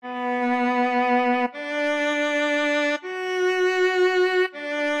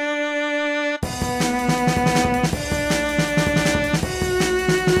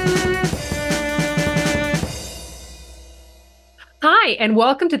and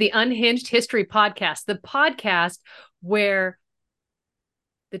welcome to the Unhinged History Podcast, the podcast where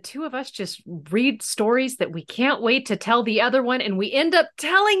the two of us just read stories that we can't wait to tell the other one, and we end up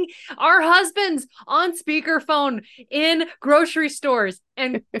telling our husbands on speakerphone in grocery stores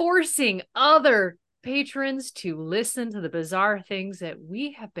and forcing other patrons to listen to the bizarre things that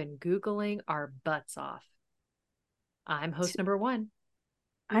we have been Googling our butts off. I'm host number one.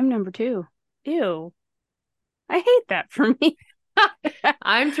 I'm number two. Ew. I hate that for me.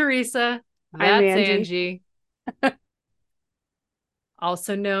 I'm Theresa. I'm That's Angie. Angie.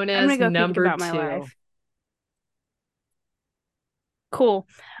 Also known I'm as going to go think number about my two. life. Cool.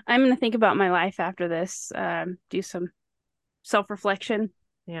 I'm going to think about my life after this, do some self-reflection.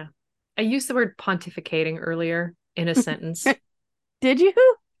 Yeah. I used the word pontificating earlier in a sentence. Did you?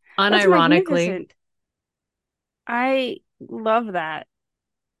 That's Unironically. magnificent. I love that.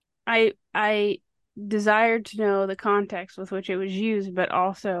 I desired to know the context with which it was used, but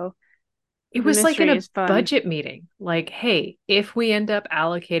also It the was like in mystery a is fun. budget meeting. Like, hey, if we end up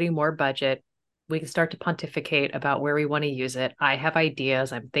allocating more budget, we can start to pontificate about where we want to use it. I have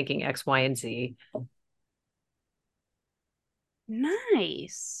ideas. I'm thinking X, Y, and Z.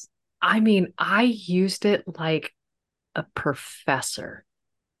 Nice. I mean, I used it like a professor.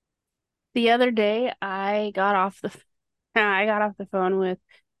 The other day I got off the phone with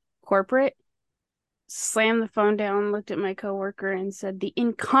corporate, slammed the phone down, looked at my coworker, and said, "The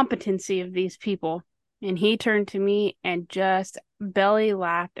incompetency of these people." And he turned to me and just belly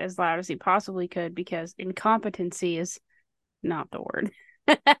laughed as loud as he possibly could because incompetency is not the word.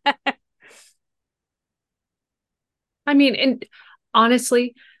 I mean, and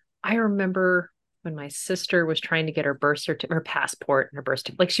honestly, I remember when my sister was trying to get her birth certificate, her passport, and her birth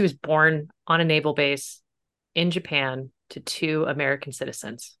certificate. Like she was born on a naval base in Japan to two American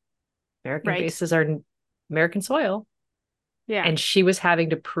citizens. American Right. bases are American soil, Yeah. and she was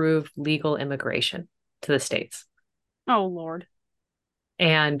having to prove legal immigration to the States. Oh, Lord.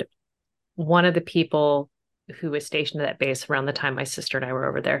 And one of the people who was stationed at that base around the time my sister and I were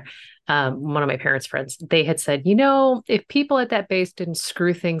over there, one of my parents' friends, they had said, if people at that base didn't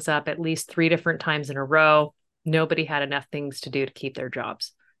screw things up at least 3 different times in a row, nobody had enough things to do to keep their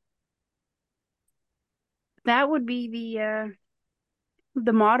jobs. That would be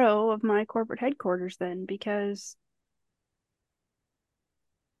the motto of my corporate headquarters then, because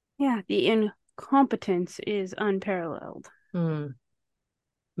yeah, the incompetence is unparalleled. Hmm.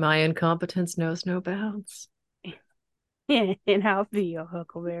 My incompetence knows no bounds. And how the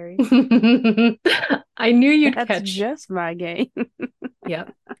Huckleberry. I knew you'd That's catch. just my game.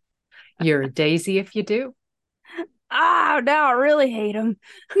 Yep. You're a daisy if you do. Ah, now I really hate him.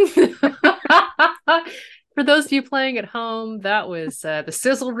 For those of you playing at home, that was the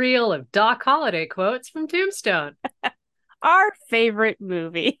sizzle reel of Doc Holliday quotes from Tombstone. Our favorite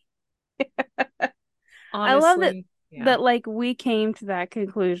movie. I love that Honestly, yeah. that like we came to that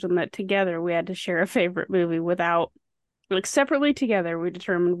conclusion that together we had to share a favorite movie without like separately together we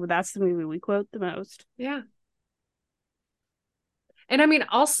determined well, that's the movie we quote the most. Yeah. And I mean,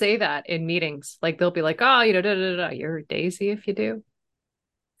 I'll say that in meetings. Like they'll be like, oh, da, da, da. You're a daisy if you do.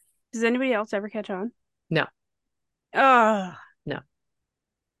 Does anybody else ever catch on? No, Oh, no.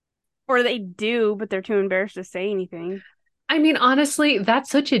 or they do, but they're too embarrassed to say anything. I mean, honestly, that's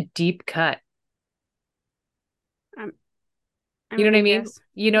such a deep cut. I'm, I You know mean, what I I mean? guess.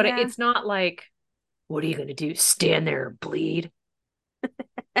 Yeah. It's not like, what are you going to do? Stand there and bleed?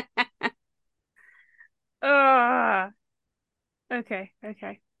 Ah, okay,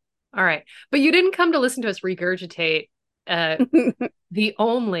 okay. All right. But you didn't come to listen to us regurgitate uh, the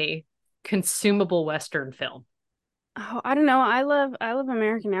only consumable Western film. Oh, I don't know. I love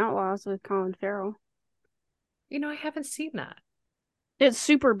American Outlaws with Colin Farrell. I haven't seen that. It's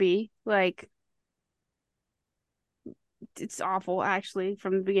super B. Like it's awful actually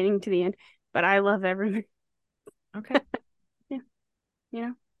from the beginning to the end, but I love everything. Okay.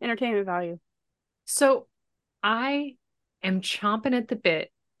 Yeah, entertainment value. So I am chomping at the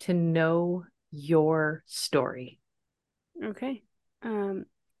bit to know your story. Okay. Um,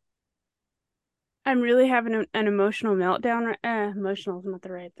 I'm really having an emotional meltdown. Emotional is not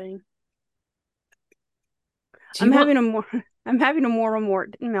the right thing. Do I'm you want having a more I'm having a more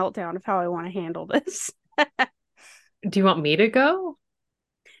meltdown of how I want to handle this. do you want me to go?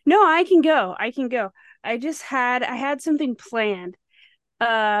 No, I can go. I can go. I had something planned.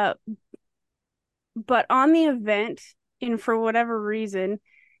 Uh, but on the event, and for whatever reason,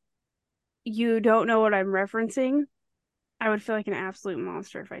 you don't know what I'm referencing. I would feel like an absolute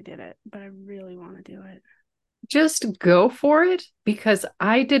monster if I did it, but I really want to do Just go for it because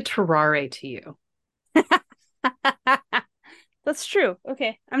I did terrare to you. it. That's true.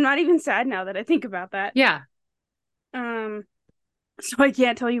 Okay. I'm not even sad now that I think about that. Yeah. Um, so I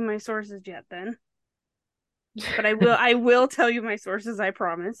can't tell you my sources yet then. But I will tell you my sources, I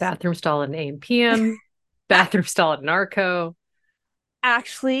promise. Bathroom stall at 8 p.m., bathroom stall at Narco,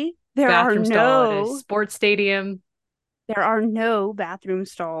 Actually, bathroom stall at a sports stadium. there are no bathroom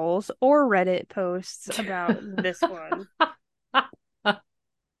stalls or Reddit posts about this one.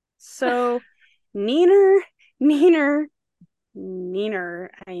 So, neener, neener, neener.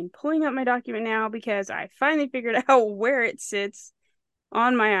 I am pulling up my document now because I finally figured out where it sits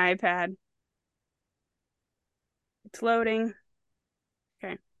on my iPad. It's loading.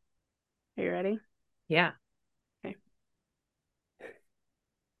 Okay. Are you ready? Yeah. Okay.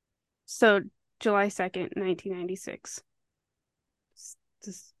 So, July 2nd, 1996.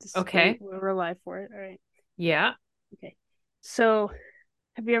 Just Okay. wait, we're alive for it. All right. Yeah. Okay. So,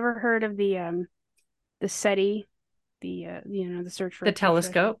 have you ever heard of the SETI, the search for The extraterrestrial?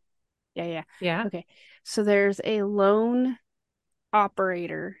 telescope. Yeah, yeah. Yeah. Okay. So there's a lone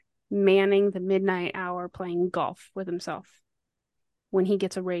operator manning the midnight hour playing golf with himself when he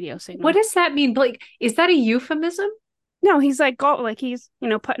gets a radio What signal. does that mean? Like, is that a euphemism? No, he's like golf, like he's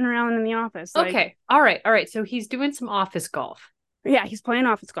putting around in the office. Like, Okay. All right. All right. So he's doing some office golf. yeah, he's playing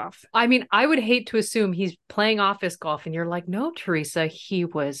office golf. I mean, I would hate to assume he's playing office golf and you're like, no, Theresa, he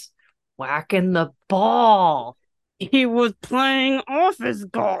was whacking the ball. He was playing office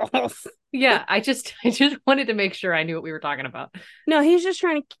golf. Yeah, I just wanted to make sure I knew what we were talking about. No, he's just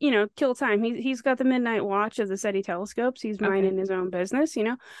trying to, kill time. He's got the midnight watch of the SETI telescopes. He's Okay. minding his own business.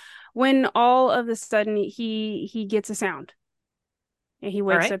 When all of a sudden he gets a sound. And he All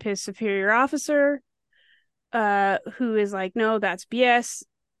wakes right. up his superior officer, who is like, no, that's BS.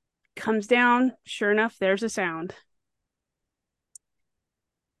 Comes down. Sure enough, there's a sound.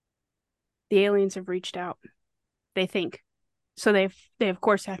 The aliens have reached out. They think. So they of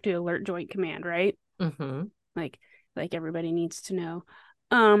course have to alert Joint Command, right? Mm-hmm. Like like everybody needs to know.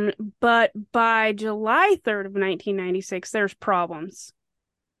 But by July 3rd of 1996, there's problems.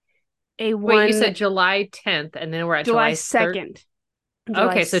 A Wait, you one said July 10th, and then we're at July July 3rd. 2nd. July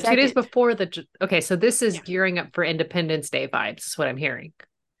Okay, so 2 days 2nd. before okay, so this is Yeah. gearing up for Independence Day vibes, is what I'm hearing.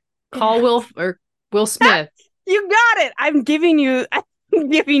 Call Will Smith. You got it. I'm giving you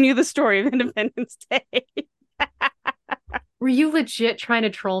the story of Independence Day. Were you legit trying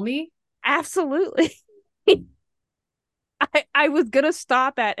to troll me? Absolutely. I was gonna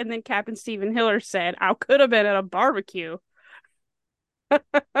stop at, and then Captain Stephen Hiller said I could have been at a barbecue.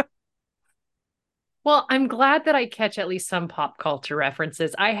 Well, I'm glad that I catch at least some pop culture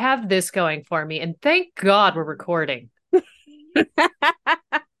references. I have this going for me, and thank God we're recording.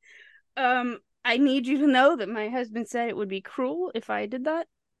 I need you to know that my husband said it would be cruel if I did that.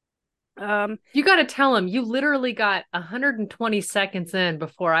 You got to tell him you literally got 120 seconds in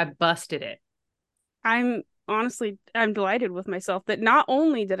before I busted it. I'm delighted with myself that not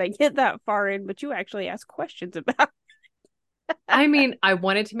only did I get that far in, but you actually asked questions about. I mean, I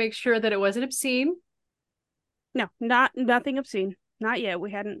wanted to make sure that it wasn't obscene. No, nothing obscene. Not yet.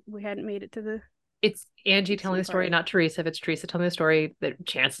 We hadn't made it to the It's Angie telling obscene the story, part. not Theresa. If it's Theresa telling the story, the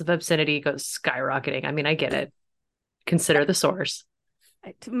chances of obscenity goes skyrocketing. I mean, I get it. Consider the source.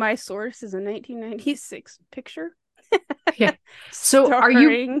 My source is a 1996 picture. Yeah. So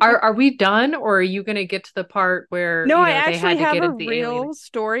Starring. are we done, or are you gonna get to the part where, No, I they actually had to have get a into the alien? real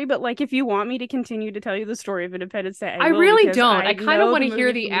story, but like if you want me to continue to tell you the story of Independence Day, I I will really because don't. I I kind of know want the to hear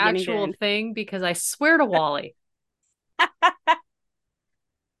movie the from beginning to actual end. thing because I swear to Wally.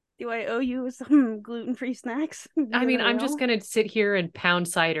 Do I owe you some gluten-free snacks? I Because mean, I I'm just will. gonna sit here and pound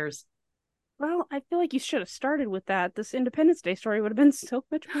ciders. Well, I feel like you should have started with that. This Independence Day story would have been so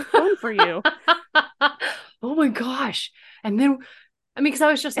much more fun for you. Oh my gosh. And then I mean, because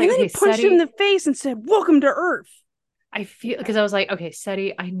I was just And like, then he okay, punched him in SETI, the face and said, "Welcome to Earth." I feel because I was like, okay,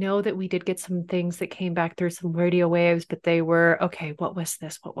 SETI, I know that we did get some things that came back through some radio waves, but they were okay. What was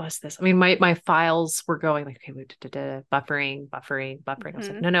this? What was this? I mean, my files were going like, okay, buffering, buffering, buffering. I was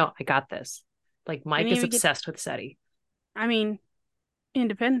like, Mm-hmm. no, I got this. Like And Mike then is we get, obsessed with SETI. I mean,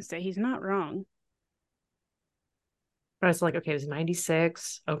 Independence Day. He's not wrong. But I was like, okay, it was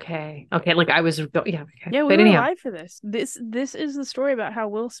 96. Okay. Okay. Like I was, yeah. Okay. Yeah, we But were anyhow, alive for this. This is the story about how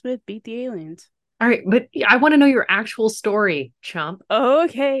Will Smith beat the aliens. all right. But I want to know your actual story, chump.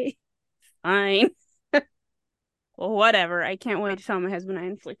 Okay, fine. Well, whatever. I can't wait to tell my husband I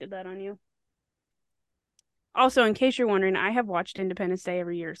inflicted that on you. Also, in case you're wondering, I have watched Independence Day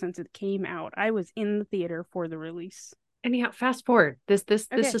every year since it came out. I was in the theater for the release. Anyhow, fast forward. This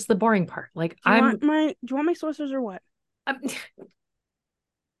Okay. is the boring part. Like Do you want my sources or what? I'm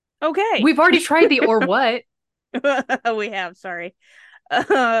Okay. we've already tried the or what. We have, sorry.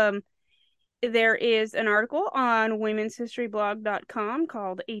 Um, there is an article on womenshistoryblog.com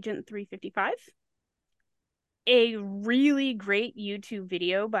called Agent 355. A really great YouTube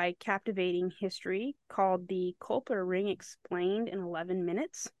video by Captivating History called The Culper Ring Explained in 11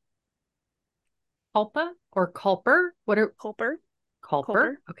 Minutes. Culpa or Culper? What are Culper. Culper?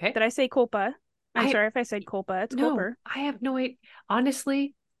 Culper. Okay. Did I say culpa? I'm I sorry if I said culpa. It's no, Culper. I have no idea.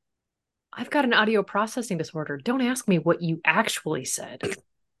 Honestly, I've got an audio processing disorder. Don't ask me what you actually said.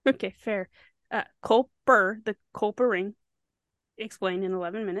 Okay, fair. Culper, the Culper ring, explained in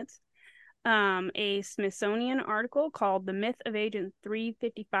 11 minutes. A Smithsonian article called The Myth of Agent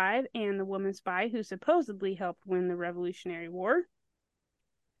 355 and the Woman Spy Who Supposedly Helped Win the Revolutionary War.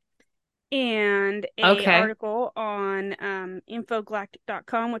 And a Okay. article on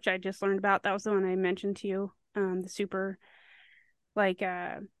infogalactic.com, which I just learned about. That was the one I mentioned to you. The super, like,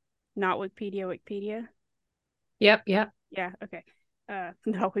 not Wikipedia. Yep, yep. Yeah, okay.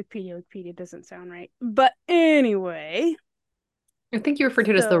 Not Wikipedia doesn't sound right. But anyway, I think you referred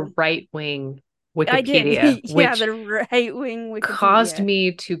to it as the so right wing I did. Wikipedia, Yeah, which the right wing caused Wikipedia.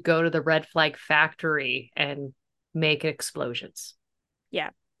 me to go to the red flag factory and make explosions.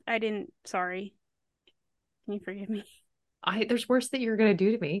 Yeah, I didn't. Sorry. Can you forgive me? There's worse that you're gonna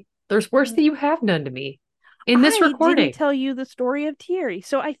do to me. There's worse that Mm. you have done to me in this I didn't recording. tell you the story of Thierry,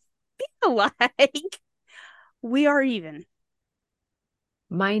 so I feel like we are even.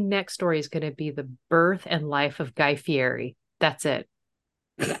 My next story is gonna be the birth and life of Guy Fieri. That's it.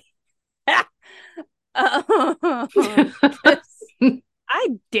 Just, I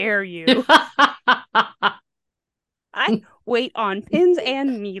dare you. I wait on pins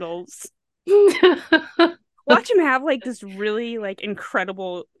and needles. Watch him have like this really like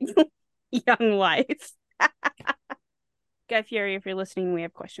incredible young life. Guy Fieri, if you're listening, we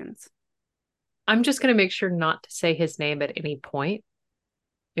have questions. I'm just gonna make sure not to say his name at any point.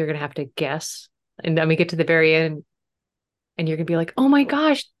 You're gonna have to guess. And then we get to the very end and you're gonna be like, oh my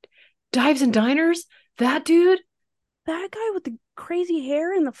gosh, Dives and Diners? That dude? That guy with the crazy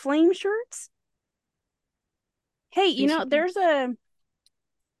hair and the flame shirts? Hey, These are there's a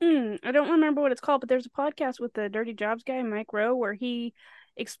I don't remember what it's called, but there's a podcast with the Dirty Jobs guy, Mike Rowe, where he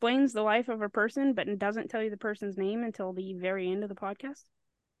explains the life of a person, but doesn't tell you the person's name until the very end of the podcast.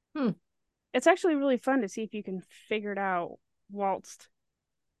 hmm, It's actually really fun to see if you can figure it out whilst.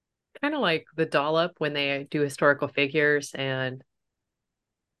 kind of like the dollop when they do historical figures and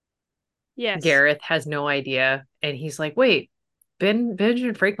Yes. Gareth has no idea. And he's like, wait,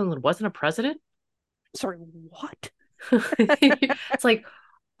 Benjamin Franklin wasn't a president? Sorry, what? It's like,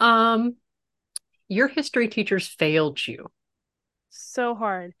 um, your history teachers failed you. So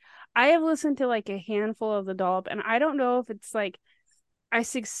hard. I have listened to like a handful of the dollop, and I don't know if it's like I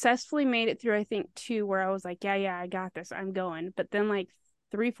successfully made it through, I think, two where I was like, yeah, I got this, I'm going. But then like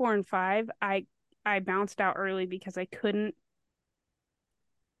three, four, and five, I bounced out early because I couldn't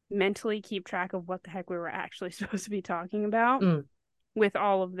mentally keep track of what the heck we were actually supposed to be talking about Mm, with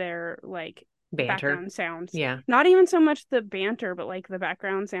all of their like banter. background sounds. Yeah. Not even so much the banter, but like the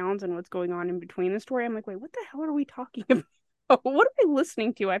background sounds and what's going on in between the story. I'm like, wait, what the hell are we talking about? What am I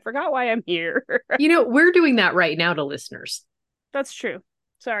listening to? I forgot why I'm here. We're doing that right now to listeners. That's true.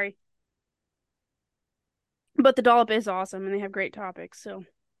 Sorry. But the dollop is awesome and they have great topics. So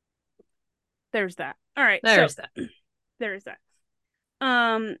there's that. All right. So There's that. there's that.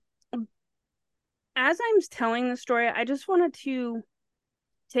 Um, as I'm telling the story, I just wanted to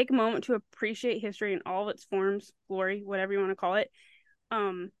take a moment to appreciate history in all of its forms, glory, whatever you want to call it.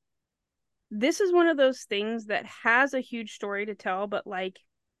 Um, this is one of those things that has a huge story to tell, but like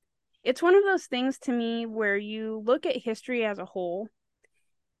it's one of those things to me where you look at history as a whole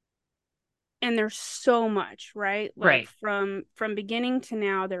and there's so much, right? Like Right. from beginning to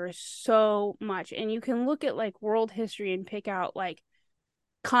now there is so much, and you can look at like world history and pick out like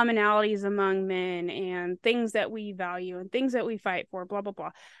commonalities among men and things that we value and things that we fight for, blah blah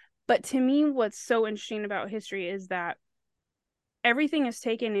blah. But to me what's so interesting about history is that everything is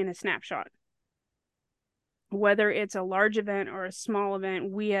taken in a snapshot. Whether it's a large event or a small event,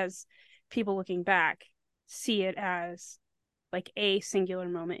 we as people looking back see it as like a singular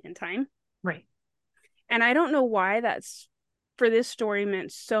moment in time. Right. And I don't know why that's for this story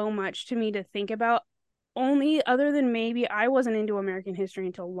meant so much to me to think about, only other than maybe I wasn't into American history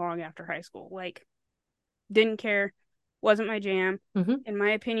until long after high school. Like, didn't care, wasn't my jam. Mm-hmm. In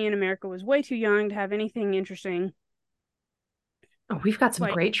my opinion, America was way too young to have anything interesting. Oh, we've got some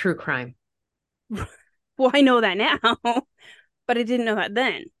Like, great true crime. well, I know that now, but I didn't know that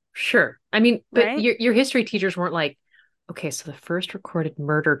then, Sure. I mean, but right? your history teachers weren't like, okay, so the first recorded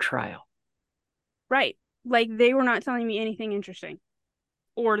murder trial. Right. Like they were not telling me anything interesting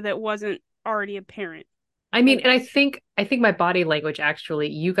or that wasn't already apparent. I mean, Like, and I think my body language actually,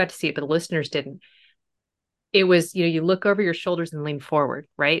 you got to see it, but the listeners didn't. It was, you look over your shoulders and lean forward,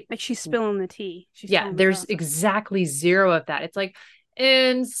 right? like she's spilling the tea. She's Yeah, telling the there's gossip. exactly zero of that. It's like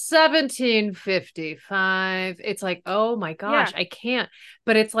in 1755. It's like, oh my gosh, Yeah. I can't.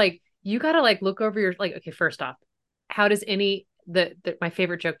 But it's like you gotta like look over your like, okay, first off, how does any the my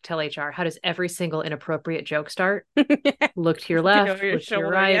favorite joke to tell HR, how does every single inappropriate joke start? Look to your Looking over left, your look to your shoulder.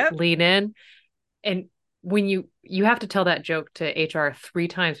 right, Yep. lean in. And when you have to tell that joke to HR 3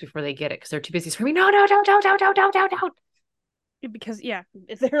 times before they get it because they're too busy screaming, no, no, don't. Because yeah,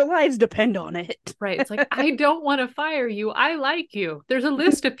 their lives depend on it. Right. It's like, I don't want to fire you. I like you. There's a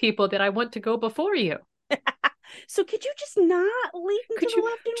list of people that I want to go before you. So could you just not lean to Could the you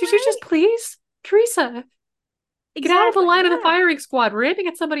left and could you right? just please, Theresa, get out of the Exactly. line of the Yeah. firing squad. We're aiming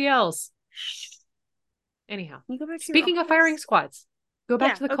at somebody else. Shh. Anyhow, Can you go back to your speaking of firing office? squads, go back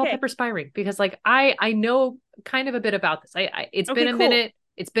Yeah. to the Okay. Culper spiring because like I know kind of a bit about this. It's been Okay. a Cool. minute.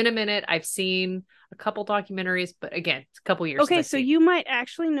 It's been a minute. I've seen a couple documentaries, but again, it's a couple years since Okay. I've So seen. you might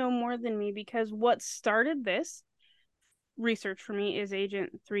actually know more than me because what started this research for me is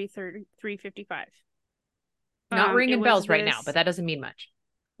Agent 330 355. Not It ringing was bells right now, but this that doesn't mean much.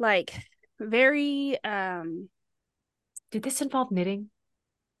 like very Did this involve knitting?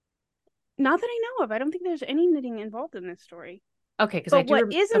 not that I know of. I don't think there's any knitting involved in this story. Okay, because I But do.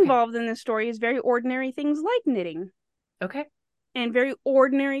 what is Okay, involved in this story is very ordinary things like knitting okay, and very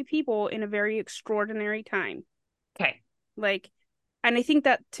ordinary people in a very extraordinary time. okay. Like, and I think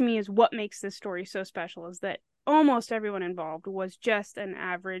that to me is what makes this story so special is that almost everyone involved was just an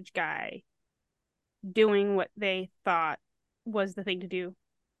average guy doing what they thought was the thing to do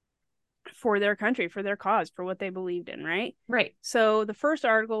for their country, for their cause, for what they believed in, right? Right. So the first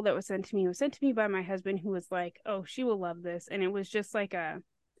article that was sent to me by my husband, who was like, "Oh, she will love this," and it was just like a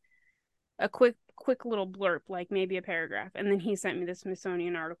quick little blurb, like maybe a paragraph, and then he sent me the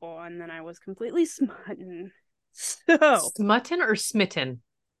Smithsonian article, and then I was completely smitten. So Smutton or smitten?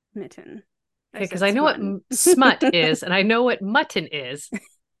 smitten. I Okay, because said I know what smutton. smut is, and I know what mutton is,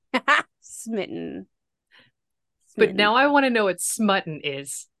 Smitten. but Smitten. now I want to know what smutton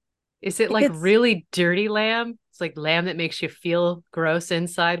is. Is it like It's really dirty lamb? It's like lamb that makes you feel gross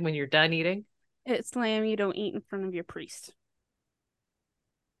inside when you're done eating. it's lamb you don't eat in front of your priest.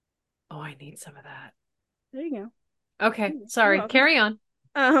 Oh, I need some of that. There you go. Okay, You're sorry. welcome. Carry on.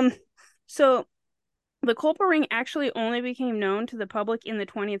 Um, so the Culper ring actually only became known to the public in the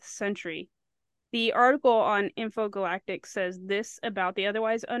 20th century. The article on Infogalactic says this about the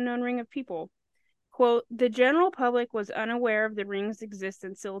otherwise unknown ring of people. Quote, the general public was unaware of the ring's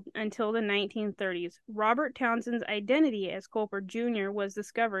existence until the 1930s. Robert Townsend's identity as Culper Jr. was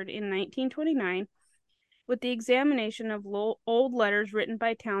discovered in 1929 with the examination of old letters written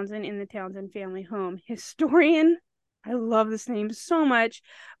by Townsend in the Townsend family home. Historian, I love this name so much,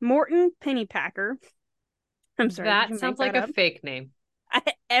 Morton Pennypacker. I'm sorry, did That you make sounds that like a up? fake name.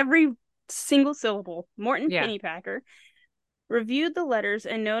 Every single syllable. Morton Yeah. Pennypacker reviewed the letters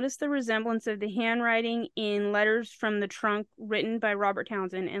and noticed the resemblance of the handwriting in letters from the trunk written by Robert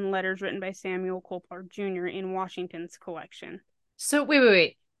Townsend and letters written by Samuel Culper Jr. in Washington's collection. So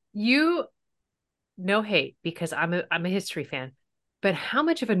wait. You no hate because I'm a history fan, but how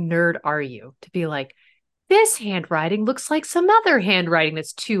much of a nerd are you to be like, this handwriting looks like some other handwriting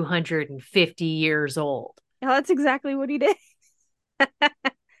that's 250 years old? Yeah, that's exactly what he did.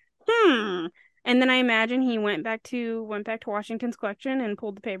 hmm. And then I imagine he went back to Washington's collection and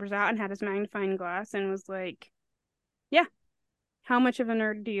pulled the papers out and had his magnifying glass and was like, "Yeah, how much of a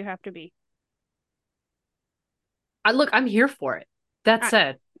nerd do you have to be?" I'm here for it. That I,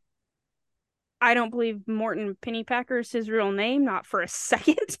 said, I don't believe Morton Pennypacker is his real name, not for a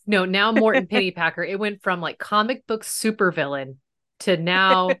second. no, now Morton Pennypacker, it went from like comic book supervillain to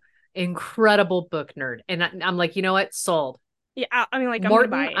now incredible book nerd. And I'm like, you know what? Sold. Yeah, I mean, like I'm gonna Morton,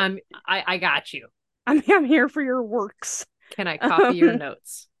 buy it. I got you. I'm here for your works. Can I copy your Um,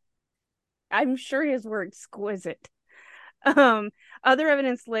 notes? I'm sure his were exquisite. Um, Other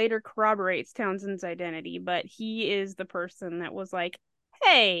evidence later corroborates Townsend's identity, but he is the person that was like,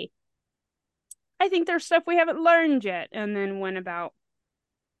 "Hey, I think there's stuff we haven't learned yet," and then went about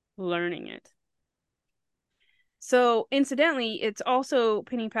learning it. So, incidentally, it's also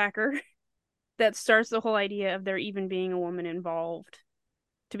Pennypacker that starts the whole idea of there even being a woman involved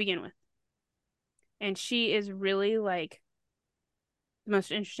to begin with. And she is really like the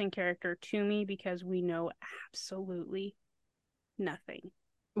most interesting character to me because we know absolutely nothing.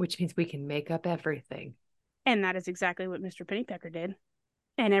 Which means we can make up everything. And that is exactly what Mr. Pennypacker did.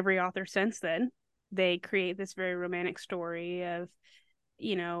 And every author since then. they create this very romantic story of,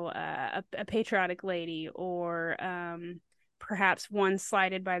 a patriotic lady, or perhaps one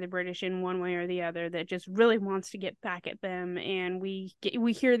slighted by the British in one way or the other that just really wants to get back at them. And we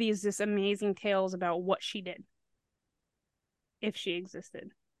hear these amazing tales about what she did if she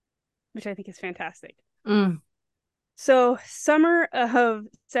existed, which I think is fantastic. Mm. So, summer of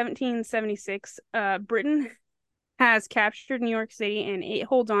 1776, Britain has captured New York City and it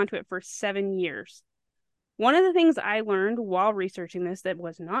holds on to it for 7 years. One of the things I learned while researching this that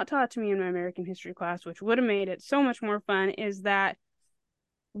was not taught to me in my American history class, which would have made it so much more fun, is that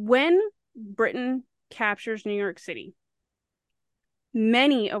when Britain captures New York City,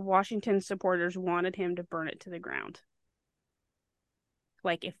 many of Washington's supporters wanted him to burn it to the ground.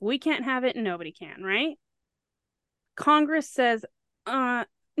 Like, if we can't have it, nobody can, right? Congress says,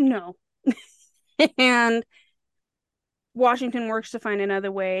 no. And Washington works to find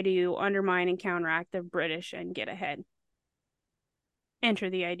another way to undermine and counteract the British and get ahead. Enter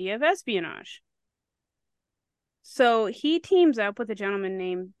the idea of espionage. So he teams up with a gentleman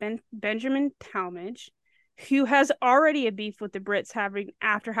named Benjamin Talmadge, who has already a beef with the Brits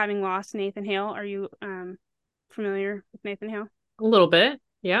after having lost Nathan Hale. Are you familiar with Nathan Hale? A little bit.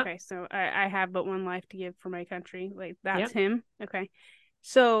 Yeah. Okay, so I have but one life to give for my country. Like, that's Yeah. him. Okay.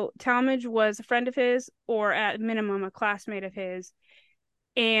 So Talmadge was a friend of his, or at minimum, a classmate of his,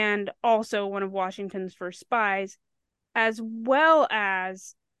 and also one of Washington's first spies, as well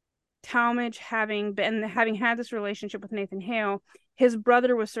as Talmadge having had this relationship with Nathan Hale. His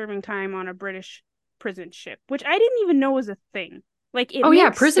brother was serving time on a British prison ship, which I didn't even know was a thing. Like, it Oh yeah,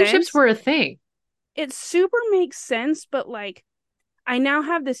 makes prison sense. ships were a thing. It super makes sense, but like, I now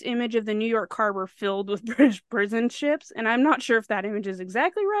have this image of the New York harbor filled with British prison ships, and I'm not sure if that image is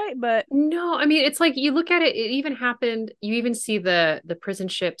exactly right, but No, I mean it's like you look at it, it even happened, you even see the prison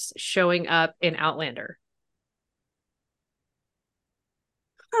ships showing up in Outlander.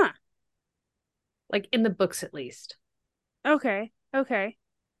 huh. Like in the books at least. Okay. Okay.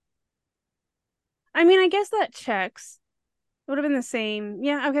 I mean, I guess that checks. It would have been the same.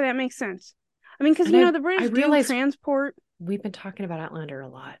 Yeah, okay, that makes sense. I mean, because And the I British do realize transport. we've been talking about Outlander a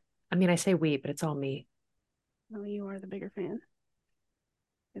lot. I mean, I say we, but it's all me. Oh, you are the bigger fan.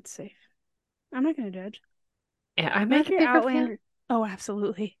 It's safe. I'm not gonna judge. Yeah, am I Make the your bigger fan? Outlander. Oh,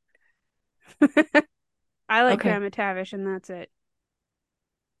 absolutely. I like Okay. Graham McTavish, and that's it.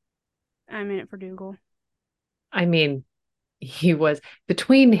 I'm in it for Dougal. I mean, he was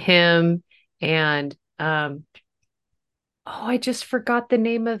between him and oh, I just forgot the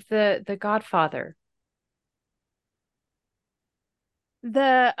name of the Godfather.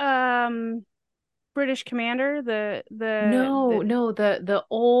 The British commander, No, the no, the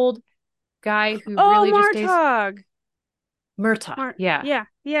old guy who oh, really just stays Martog. Murtaugh. Yeah. Yeah,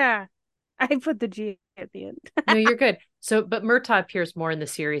 yeah. I put the G at the end. No, you're good. So, but Murtaugh appears more in the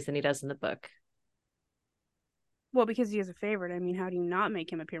series than he does in the book. Well, because he is a favorite. I mean, how do you not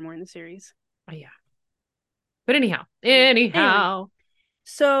make him appear more in the series? Oh, yeah. But anyhow, Yeah. Anyway, anyhow.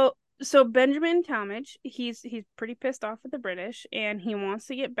 so Benjamin Talmadge, he's pretty pissed off at the British, and he wants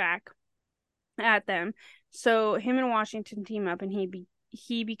to get back at them. So him and Washington team up, and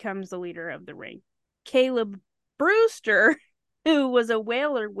he becomes the leader of the ring. Caleb Brewster, who was a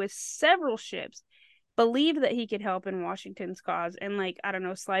whaler with several ships, believed that he could help in Washington's cause, and, like, I don't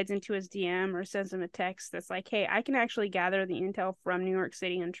know, slides into his DM or sends him a text that's like, hey, I can actually gather the intel from New York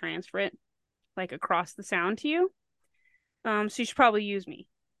City and transfer it, like, across the sound to you. So you should probably use me.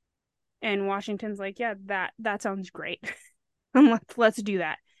 And Washington's like, yeah, that sounds great. Let's do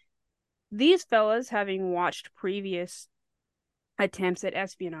that. These fellas, having watched previous attempts at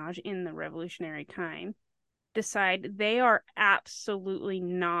espionage in the revolutionary time, decide they are absolutely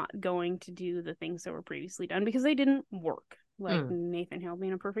not going to do the things that were previously done because they didn't work. Like Nathan Hale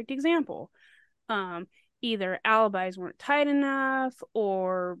being a perfect example. Either alibis weren't tight enough,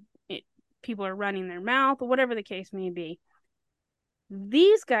 or people are running their mouth, or whatever the case may be.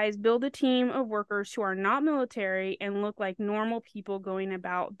 These guys build a team of workers who are not military and look like normal people going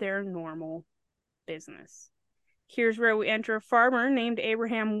about their normal business. Here's where we enter a farmer named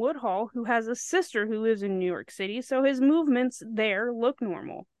Abraham Woodhull, who has a sister who lives in New York City, so his movements there look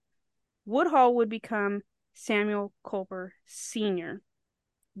normal. Woodhull would become Samuel Culper Sr.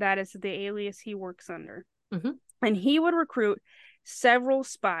 That is the alias he works under. Mm-hmm. And he would recruit several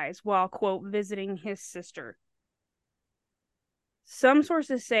spies while, quote, visiting his sister. Some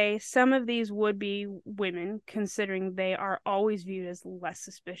sources say some of these would be women, considering they are always viewed as less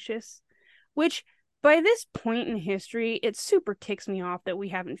suspicious, which by this point in history, it super ticks me off that we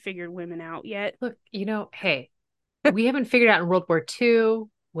haven't figured women out yet. Look, hey, we haven't figured out in World War II.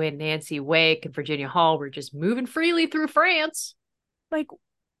 when Nancy Wake and Virginia Hall were just moving freely through France. Like,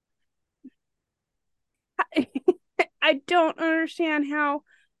 I, I don't understand how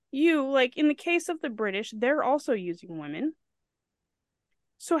like, in the case of the British, they're also using women.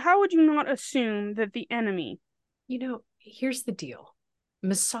 So how would you not assume that the enemy Here's the deal.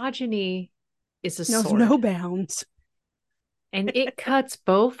 Misogyny is a knows no sword. bounds? And it cuts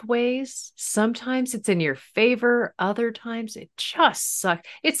both ways. Sometimes it's in your favor, other times it just sucks.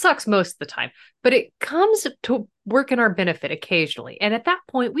 It sucks most of the time, but it comes to work in our benefit occasionally. And at that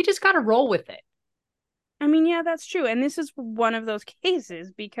point, we just got to roll with it. I mean, yeah, that's true. And this is one of those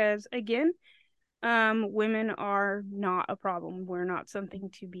cases because, again, women are not a problem. We're not something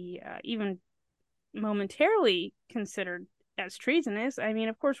to be even momentarily considered as treasonous. I mean,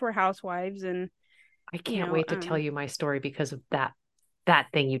 of course, we're housewives, and I can't wait to tell you my story because of that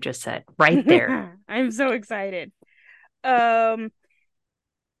thing you just said right there. I'm so excited. Um,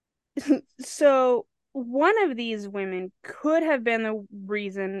 so one of these women could have been the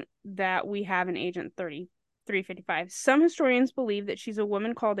reason that we have an Agent 3355. Some historians believe that she's a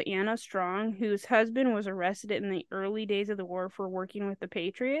woman called Anna Strong, whose husband was arrested in the early days of the war for working with the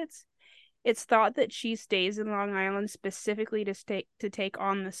Patriots. It's thought that she stays in Long Island specifically to take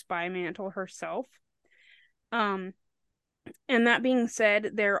on the spy mantle herself. And that being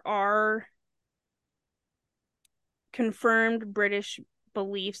said, there are confirmed British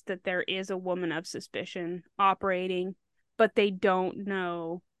beliefs that there is a woman of suspicion operating, but they don't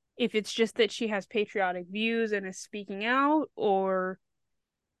know if it's just that she has patriotic views and is speaking out, or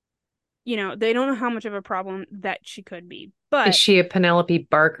they don't know how much of a problem that she could be. Is But she a Penelope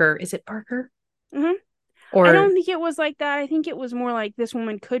Barker? Is it Barker? mhm. I Or don't think it was like that. I think it was more like this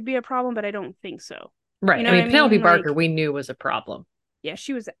woman could be a problem, but I don't think so. You right. know I what mean, I Penelope mean? Barker, Like, we knew was a problem. yeah,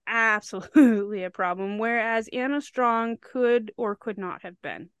 she was absolutely a problem. Whereas Anna Strong could or could not have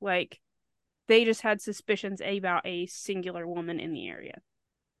been. Like, they just had suspicions about a singular woman in the area.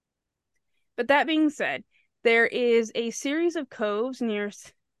 But that being said, there is a series of coves near,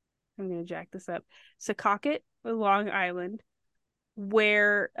 I'm going to jack this up, Secaucet, Long Island,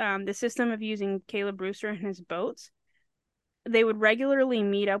 where the system of using Caleb Brewster and his boats, they would regularly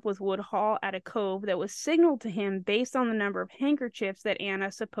meet up with Woodhull at a cove that was signaled to him based on the number of handkerchiefs that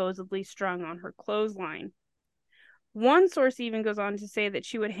Anna supposedly strung on her clothesline. One source even goes on to say that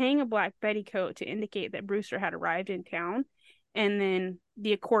she would hang a black petticoat to indicate that Brewster had arrived in town, and then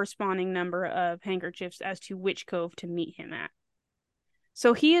the corresponding number of handkerchiefs as to which cove to meet him at.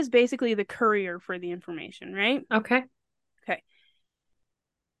 So he is basically the courier for the information, right? Okay. Okay.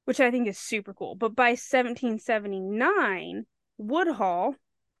 Which I think is super cool. But by 1779, Woodhull,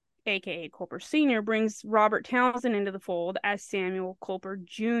 aka Culper Sr., brings Robert Townsend into the fold as Samuel Culper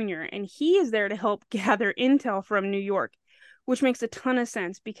Jr., and he is there to help gather intel from New York, which makes a ton of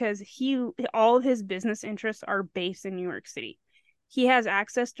sense because all of his business interests are based in New York City. He has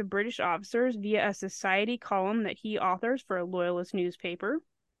access to British officers via a society column that he authors for a loyalist newspaper,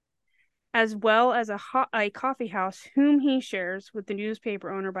 as well as a coffee house whom he shares with the newspaper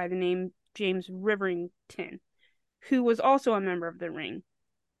owner by the name James Riverington, who was also a member of the Ring.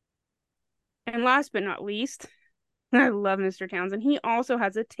 And last but not least, I love Mr. Townsend. He also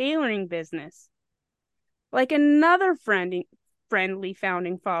has a tailoring business. Like another friendly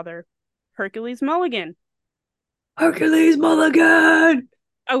founding father, Hercules Mulligan. Hercules Mulligan!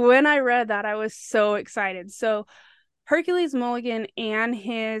 When I read that, I was so excited. So Hercules Mulligan and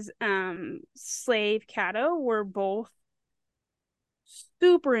his slave Cato were both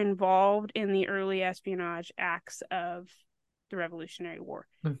super involved in the early espionage acts of the Revolutionary War.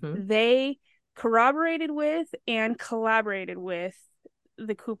 Mm-hmm. They corroborated with and collaborated with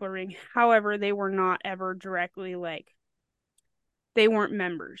the Culper Ring. However, they were not ever directly they weren't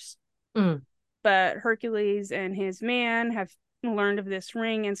members. Mm. But Hercules and his man have learned of this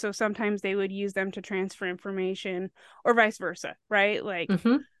ring, and so sometimes they would use them to transfer information or vice versa, right? Like,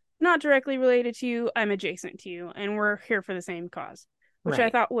 mm-hmm. Not directly related to you, I'm adjacent to you, and we're here for the same cause, which I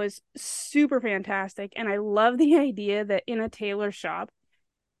Right. thought was super fantastic. And I love the idea that in a tailor shop,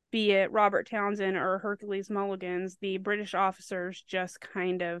 be it Robert Townsend or Hercules Mulligan's, the British officers just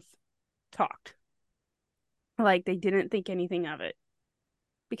kind of talked. Like they didn't think anything of it.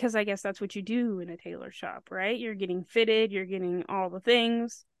 Because I guess that's what you do in a tailor shop, right? You're getting fitted, you're getting all the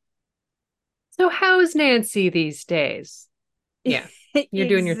things. So how's Nancy these days? Yeah. You're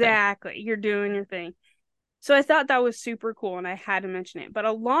doing your thing. Exactly. You're doing your thing. So I thought that was super cool and I had to mention it. But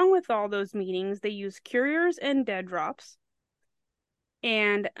along with all those meetings, they use couriers and dead drops.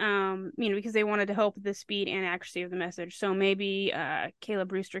 And because they wanted to help with the speed and accuracy of the message. So maybe Caleb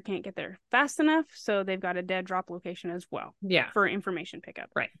Brewster can't get there fast enough, so they've got a dead drop location as well. Yeah. For information pickup.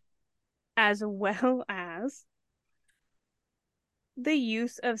 Right. As well as the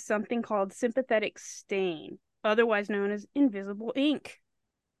use of something called sympathetic stain, otherwise known as invisible ink.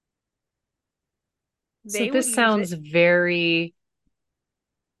 So They would this use it. sounds very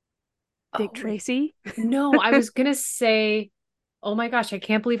Dick Tracy. No, I was gonna say, oh my gosh, I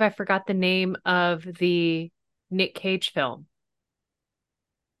can't believe I forgot the name of the Nick Cage film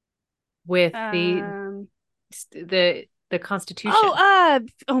with Um. the Constitution.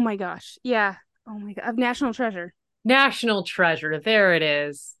 Oh my gosh. Yeah. Oh my god. Of National Treasure. National Treasure. There it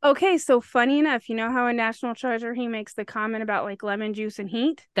is. Okay, so funny enough, you know how in National Treasure he makes the comment about like lemon juice and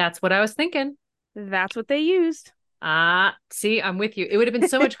heat? That's what I was thinking. That's what they used. See, I'm with you. It would have been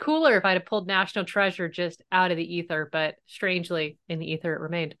so much cooler if I'd have pulled National Treasure just out of the ether, but strangely, in the ether it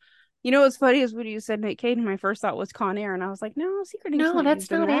remained. You know what's funny is when you said Nick Cage, my first thought was Con Air, and I was like, no, Secret Ink's No, not that's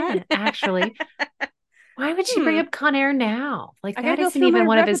used in not that. it, actually. Why would she bring up Con Air now? Like I that gotta go isn't through my even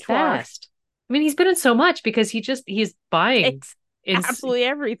one of his repertoire. best. I mean, he's been in so much because he's buying It's in absolutely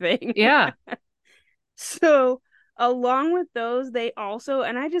everything. yeah. So, along with those, they also,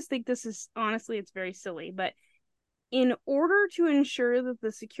 and I just think this is honestly, it's very silly, but in order to ensure that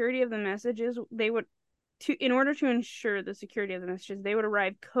the security of the messages, in order to ensure the security of the messages, they would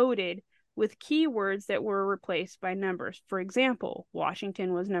arrive coded with keywords that were replaced by numbers. For example,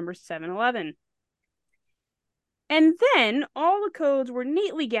 Washington was number 711. And then all the codes were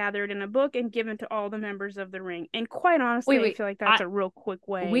neatly gathered in a book and given to all the members of the ring. And quite honestly, I Wait. feel like that's a real quick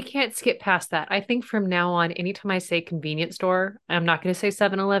We way. can't skip past that. I think from now on, anytime I say convenience store, I'm not going to say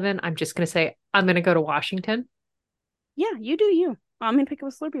 7-Eleven. I'm just going to say I'm going to go to Washington. Yeah, you do you. I'm going to pick up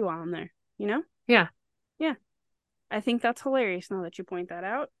a Slurpee while I'm there, you know? Yeah. Yeah. I think that's hilarious now that you point that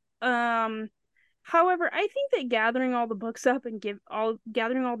out. Um, However, I think that gathering all the books up and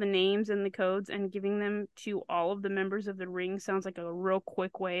gathering all the names and the codes and giving them to all of the members of the ring sounds like a real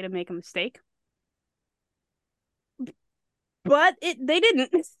quick way to make a mistake. But they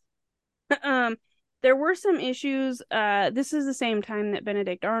didn't. um there were some issues. This is the same time that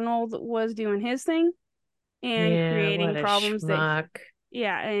Benedict Arnold was doing his thing and Yeah, creating what a problems that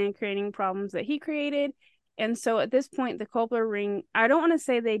schmuck. he created. And so at this point, the Culper ring, I don't want to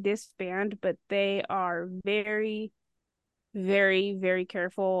say they disband, but they are very, very, very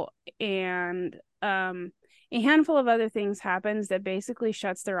careful. And a handful of other things happens that basically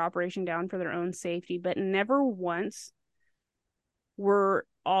shuts their operation down for their own safety, but never once were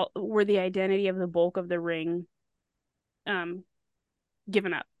the identity of the bulk of the ring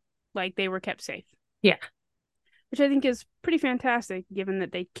given up. Like they were kept safe. Yeah. Which I think is pretty fantastic given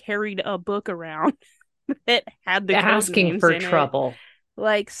that they carried a book around that had the code Asking names for in it. trouble.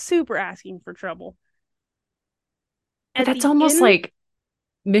 Like super asking for trouble. But At that's the almost end, like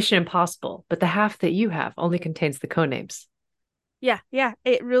Mission Impossible, but the half that you have only contains the codenames. yeah,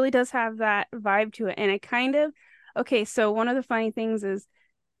 it really does have that vibe to it. And it kind of, okay, so one of the funny things is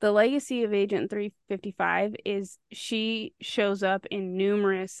the legacy of Agent 355 is she shows up in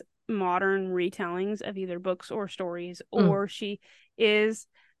numerous modern retellings of either books or stories, or she is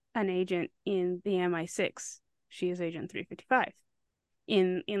an agent in the MI6. She is Agent 355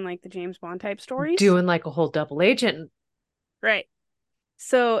 in like the James Bond type stories. Doing like a whole double agent. Right.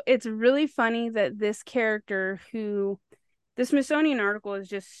 So it's really funny that this character who the Smithsonian article is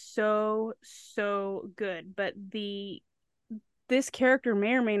just so good, but this character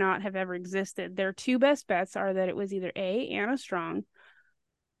may or may not have ever existed. Their two best bets are that it was either A, Anna Strong,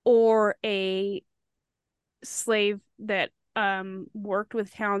 or a slave that worked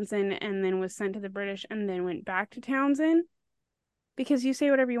with Townsend and then was sent to the British and then went back to Townsend, because you say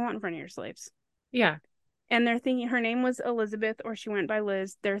whatever you want in front of your slaves. Yeah. And they're thinking her name was Elizabeth or she went by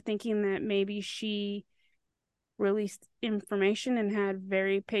Liz. They're thinking that maybe she released information and had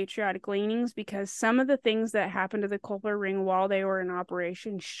very patriotic leanings, because some of the things that happened to the Culper ring while they were in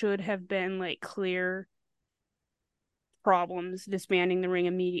operation should have been like clear problems, disbanding the ring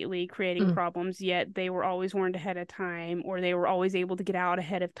immediately, creating problems, yet they were always warned ahead of time, or they were always able to get out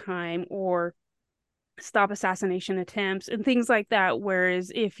ahead of time, or stop assassination attempts and things like that.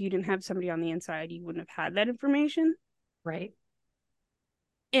 Whereas if you didn't have somebody on the inside, you wouldn't have had that information. Right.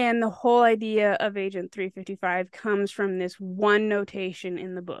 And the whole idea of Agent 355 comes from this one notation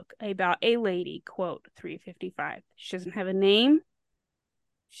in the book about a lady, quote, 355. She doesn't have a name.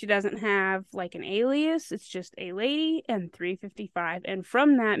 She doesn't have like an alias. It's just a lady and 355. And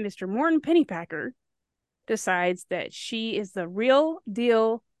from that, Mr. Morton Pennypacker decides that she is the real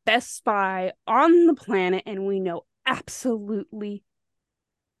deal best spy on the planet, and we know absolutely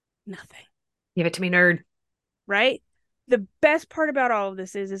Nothing. Give it to me, nerd. Right? The best part about all of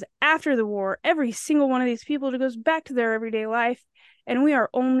this is after the war, every single one of these people goes back to their everyday life, and we are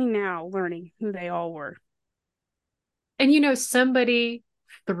only now learning who they all were. And somebody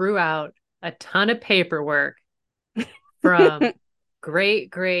threw out a ton of paperwork from great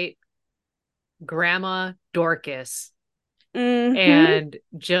great grandma Dorcas. Mm-hmm. And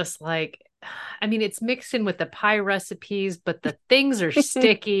just like, I mean, it's mixed in with the pie recipes, but the things are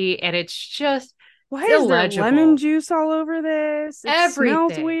sticky and Why it's is there lemon illegible. juice all over this? It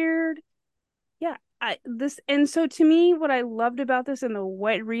smells Everything. weird. Yeah, and so to me, what I loved about this and the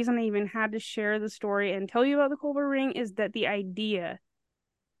what reason I even had to share the story and tell you about the Culper ring is that the idea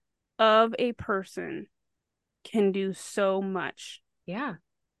of a person can do so much, Yeah.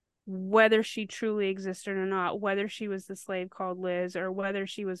 whether she truly existed or not, whether she was the slave called Liz or whether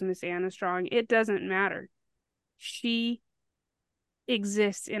she was Miss Anna Strong, it doesn't matter. She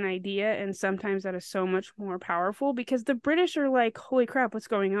exists in idea, and sometimes that is so much more powerful because the British are like, holy crap, what's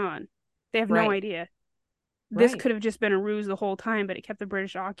going on? They have no Right. idea. This Right. could have just been a ruse the whole time, but it kept the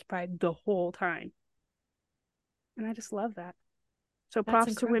British occupied the whole time. And I just love that. So That's props to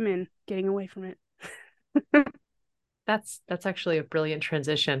incredible. women getting away from it. That's actually a brilliant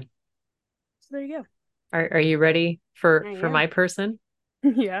transition. So there you go. Are you ready for I my am. person?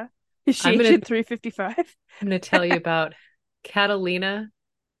 Yeah. Is she I'm gonna Agent 355? I'm gonna tell you about Catalina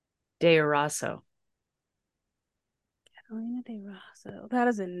de Erauso. Catalina de Erauso. That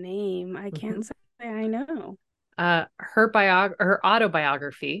is a name. I Mm-hmm. can't say I know. Her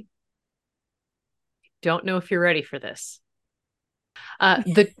autobiography. Don't know if you're ready for this.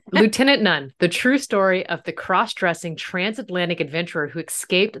 The Lieutenant Nunn, the true story of the cross-dressing transatlantic adventurer who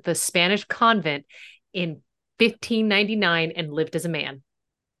escaped the Spanish convent in 1599 and lived as a man.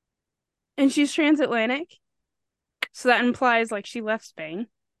 And she's transatlantic. So that implies like she left Spain.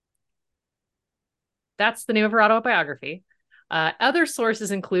 That's the name of her autobiography. Other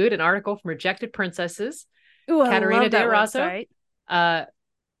sources include an article from Rejected Princesses, Ooh, I Catalina love de that Erauso, website. uh,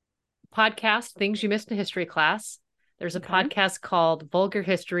 podcast Things You Missed in History Class. There's a Okay. podcast called Vulgar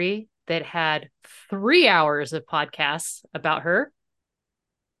History that had 3 hours of podcasts about her.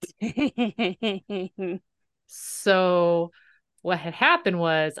 So what had happened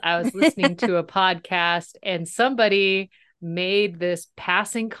was I was listening to a podcast and somebody made this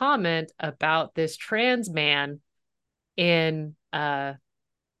passing comment about this trans man in oh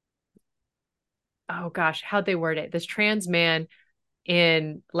gosh, how'd they word it? This trans man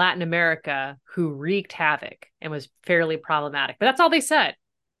in Latin America who wreaked havoc and was fairly problematic. But that's all they said.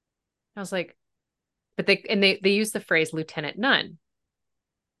 I was like, but they used the phrase Lieutenant Nunn.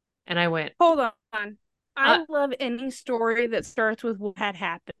 And I went, Hold on. I uh, love any story that starts with what had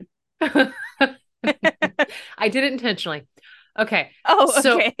happened. I did it intentionally. Okay. Oh,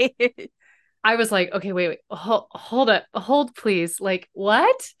 So okay. I was like, okay, wait, hold up, hold, please. Like,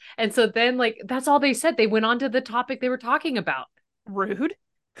 what? And so then, like, that's all they said. They went on to the topic they were talking about. Rude.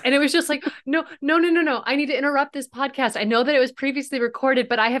 And it was just like, no, no, no, no, no. I need to interrupt this podcast. I know that it was previously recorded,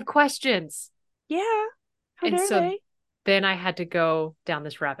 but I have questions. Yeah. How And dare so they? then I had to go down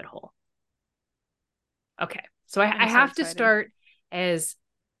this rabbit hole. Okay. So I I'm so have to excited. start as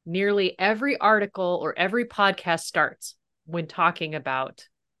nearly every article or every podcast starts when talking about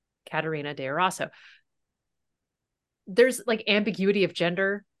Catalina de Erauso. There's like ambiguity of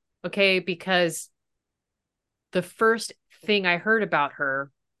gender, okay? Because the first thing I heard about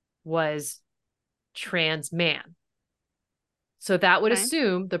her was trans man. So that would Okay.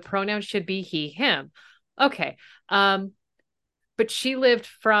 assume the pronoun should be he, him. Okay. But she lived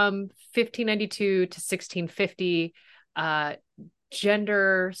from 1592 to 1650.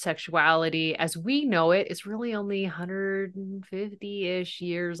 Gender, sexuality, as we know it, is really only 150-ish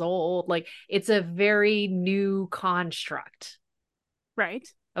years old. Like it's a very new construct. Right.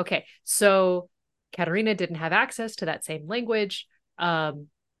 Okay, so Katerina didn't have access to that same language.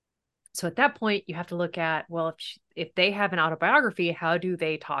 So at that point, you have to look at, well, if they have an autobiography, how do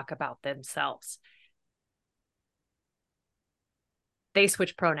they talk about themselves? They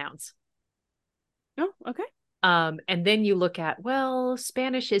switch pronouns. Oh, okay. And then you look at, well,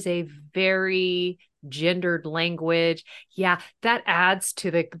 Spanish is a very gendered language. Yeah, that adds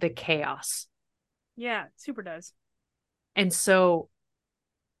to the chaos. Yeah, super does. And so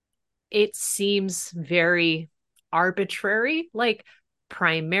it seems very arbitrary. Like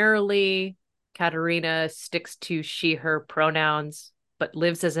primarily Katerina sticks to she, her pronouns, but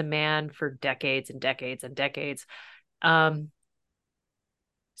lives as a man for decades and decades and decades. Um,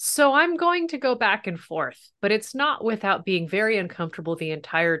 So I'm going to go back and forth, but it's not without being very uncomfortable the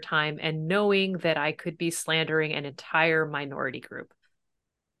entire time and knowing that I could be slandering an entire minority group.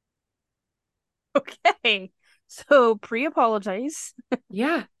 Okay. So pre-apologize.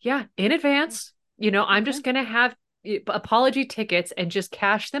 Yeah, yeah, in advance. I'm Okay. just going to have apology tickets and just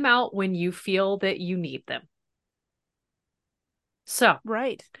cash them out when you feel that you need them. So,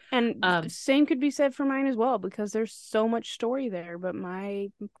 Right. And um, same could be said for mine as well, because there's so much story there, but my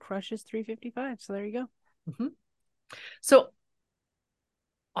crush is 355. So there you go. mhm. So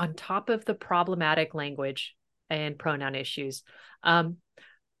on top of the problematic language and pronoun issues, um,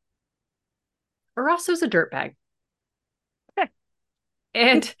 Erauso's a dirtbag. Okay.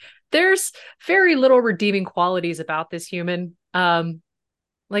 And there's very little redeeming qualities about this human.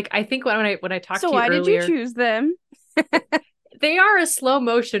 Like I think when I talked So to you why did you earlier, choose them? they are a slow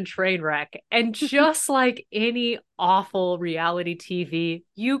motion train wreck. And just like any awful reality TV,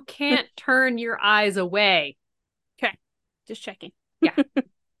 you can't turn your eyes away. Okay. Just checking. Yeah.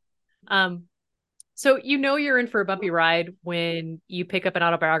 Um, so you're in for a bumpy ride when you pick up an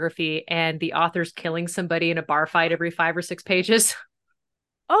autobiography and the author's killing somebody in a bar fight every 5 or 6 pages.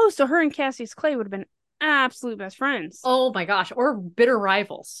 Oh, so her and Cassius Clay would have been absolute best friends. Oh my gosh, or bitter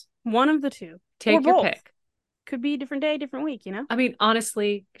rivals. One of the two. Or Take your both. pick. Could be different day, different week, you know? I mean,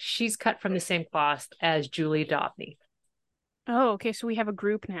 honestly, she's cut from the same cloth as Julie Dobney. Oh, okay. So we have a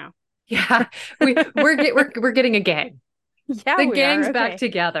group now. Yeah, we're getting a gang. Yeah, The we are. gang's back Okay.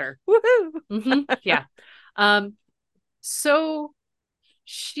 together. Woohoo. Yeah. Um, so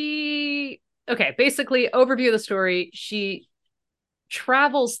okay, basically, overview of the story. She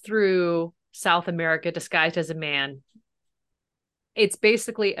travels through South America disguised as a man. It's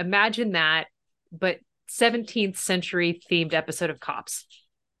basically imagine that, but 17th century themed episode of Cops.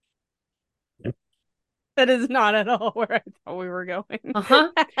 That is not at all where I thought we were going. Uh-huh.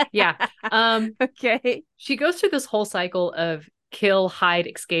 Yeah. Okay. She goes through this whole cycle of kill, hide,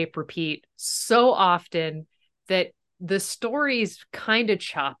 escape, repeat so often that the story's kind of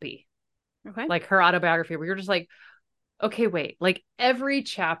choppy. Okay. Like her autobiography, where you're just like, okay, wait, like every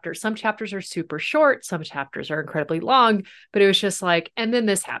chapter, some chapters are super short, some chapters are incredibly long, but it was just like, and then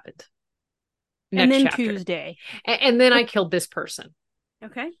this happened. And Next then chapter. Tuesday. And then I killed this person.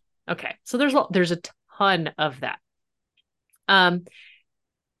 Okay. Okay. So there's a ton of that. Um,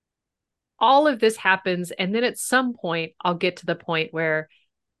 all of this happens, and then at some point, I'll get to the point where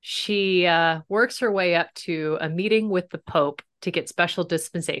she works her way up to a meeting with the Pope to get special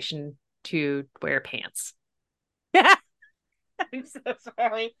dispensation to wear pants. I'm so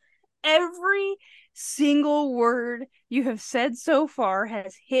sorry. Every single word you have said so far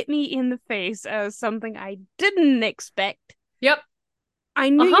has hit me in the face as something I didn't expect. Yep. I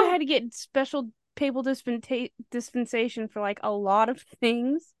knew you Uh-huh. had to get special papal dispensation for like a lot of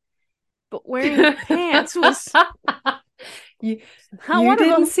things, but wearing pants was you, not you one of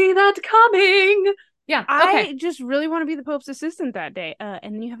didn't them. see that coming. Yeah. Okay. I just really want to be the Pope's assistant that day.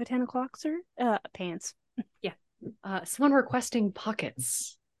 And then you have a 10 o'clock, sir? Pants. Yeah. Someone requesting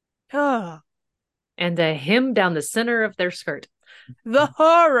pockets Oh, and a hem down the center of their skirt. the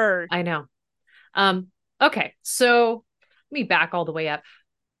horror. I know. Okay. So let me back all the way up.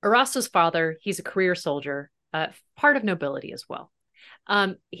 Erasto's father, he's a career soldier, part of nobility as well.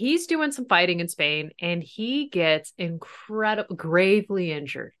 He's doing some fighting in Spain and he gets gravely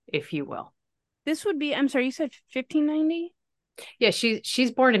injured, if you will. This would be, I'm sorry, you said 1590? Yeah,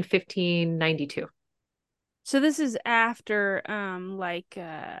 she's born in 1592. So this is after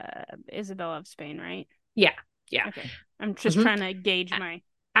Isabella of Spain, right? Yeah, yeah. Okay. I'm just Mhm. trying to gauge my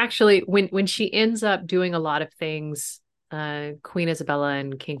Actually, when she ends up doing a lot of things, Queen Isabella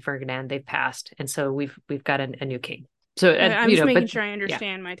and King Ferdinand, they've passed, and so we've got a new king. So I'm just making but sure I yeah,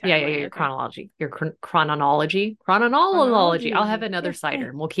 understand my yeah, timeline. your Okay. chronology, chronology. I'll have Chronology. another cider, Eh,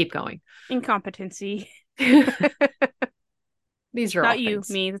 and we'll keep going. incompetency. These are all Not you, things.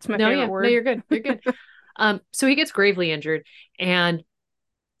 me. That's my No, favorite yeah, no, word. you're good. You're good. So he gets gravely injured, and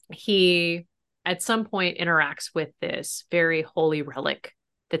he at some point interacts with this very holy relic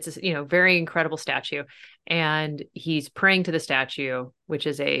that's a very incredible statue, and he's praying to the statue, which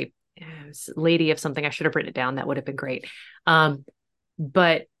is a lady of something. I should have written it down. That would have been great.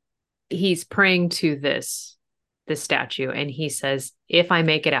 But he's praying to this statue, and he says, if I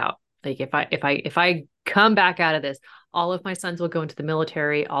make it out, like if I come back out of this, all of my sons will go into the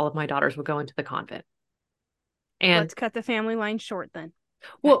military, all of my daughters will go into the convent. And Let's cut the family line short then.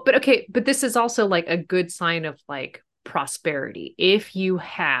 well, but okay, but this is also like a good sign of like prosperity. If you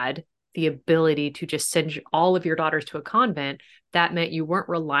had the ability to just send all of your daughters to a convent, that meant you weren't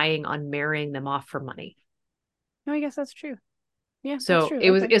relying on marrying them off for money. No, I guess that's true. Yeah, that's So true.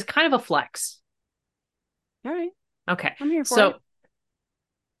 it was Okay. it's kind of a flex. All right. Okay. I'm here for it. So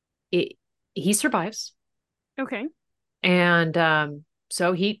it he survives, Okay. and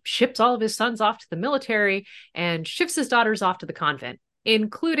So he ships all of his sons off to the military and shifts his daughters off to the convent,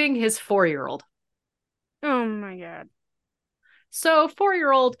 including his 4-year-old. Oh my God. So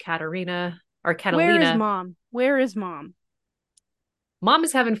 4-year-old Katerina or Where is Catalina, mom? Where is mom? mom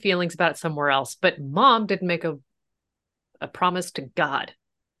is having feelings about it somewhere else, but mom didn't make a promise to God.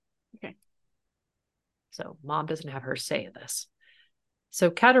 Okay. So mom doesn't have her say in this. So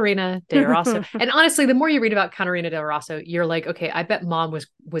Catalina de Erauso, and honestly, the more you read about Catalina de Erauso, you're like, okay, I bet mom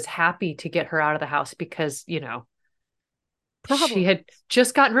was happy to get her out of the house because, she Problem. had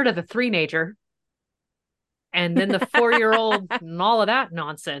just gotten rid of the 3-nager and then the 4-year-old and all of that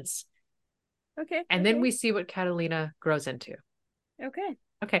nonsense. Okay. And then Okay. we see what Catalina grows into. Okay.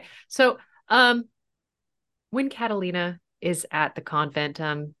 Okay. So when Catalina is at the convent,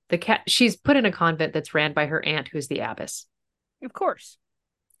 she's put in a convent that's ran by her aunt, who's the abbess. Of course.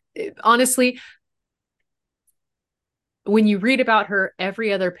 Honestly, when you read about her,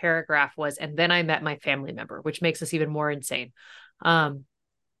 every other paragraph was, and then I met my family member, which makes us even more insane.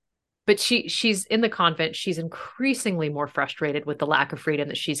 But she's in the convent. She's increasingly more frustrated with the lack of freedom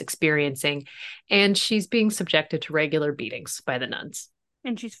that she's experiencing, and she's being subjected to regular beatings by the nuns.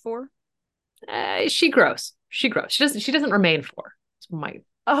 And she's 4? She grows. She grows. She doesn't remain 4. That's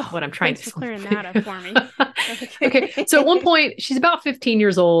Oh, what I'm trying thanks to for say. clearing that up for me. Okay. Okay. So at one point, she's about 15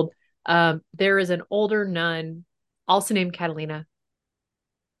 years old. There is an older nun, also named Catalina,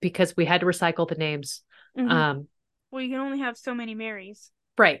 because we had to recycle the names. Mhm. Well, you can only have so many Marys.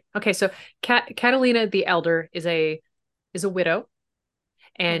 Right. Okay. So Catalina the elder is a widow,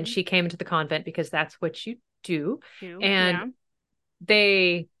 and Okay. she came into the convent because that's what you do. And Yeah.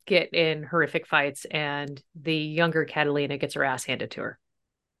 they get in horrific fights, and the younger Catalina gets her ass handed to her.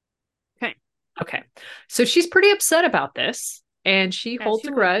 Okay. Okay. So she's pretty upset about this, and she As holds a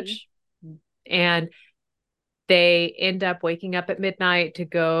you would be. grudge. And they end up waking up at midnight to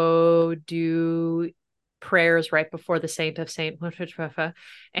go do prayers right before the saint of Saint.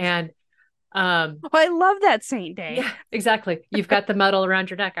 And Oh, I love that Saint Day. yeah, exactly. You've got the medal around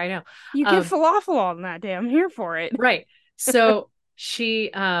your neck. I know. You get Um, falafel on that day. I'm here for it. right. So she's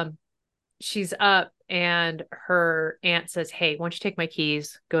up, and her aunt says, "Hey, why don't you take my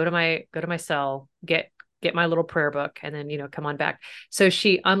keys, go to my cell, get my little prayer book, and then come on back." So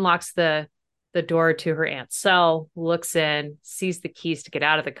she unlocks the door to her aunt's cell, looks in, sees the keys to get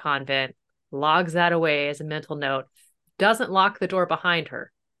out of the convent, logs that away as a mental note, doesn't lock the door behind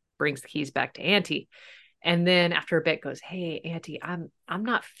her, brings the keys back to Auntie. And then after a bit goes, "Hey, Auntie, I'm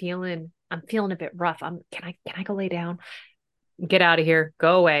feeling a bit rough. Can I go lay down? Get out of here.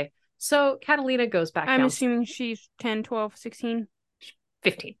 Go away." So Catalina goes back I'm down. assuming she's 10, 12, 16.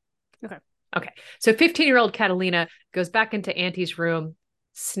 15. Okay. Okay. So 15-year-old Catalina goes back into Auntie's room,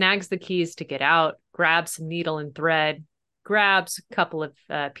 snags the keys to get out, grabs some needle and thread, grabs a couple of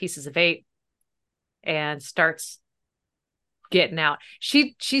pieces of 8, and starts getting out.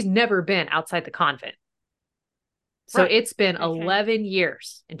 She's never been outside the convent. So Right. it's been Okay. 11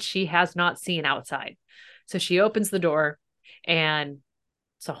 years and she has not seen outside. So she opens the door, and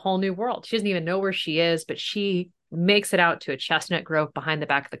it's a whole new world. She doesn't even know where she is, but she makes it out to a chestnut grove behind the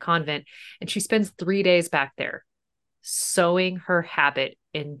back of the convent. And she spends 3 days back there sewing her habit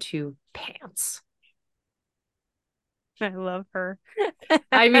into pants. I love her.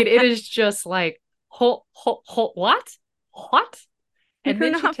 I mean, it is just like, what? What? And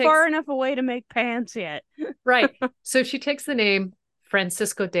You're then she not far takes, enough away to make pants yet. right. So she takes the name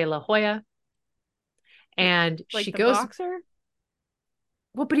Francisco de la Hoya, and Like she the goes, boxer?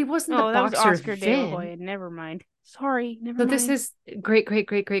 well, but he wasn't the Oh, that was boxer Oscar de la then. Hoya. Never mind. Sorry, never So this mind. is great, great,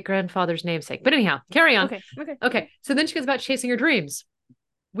 great, great grandfather's namesake. But anyhow, carry on. Okay, okay, okay. Okay. So then she goes about chasing her dreams,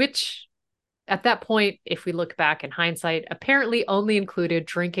 which at that point, if we look back in hindsight, apparently only included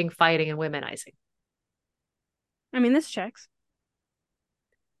drinking, fighting, and womenizing. I mean, this checks.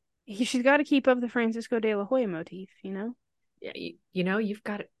 She's got to keep up the Francisco de la Hoya motif, you know? Yeah, you've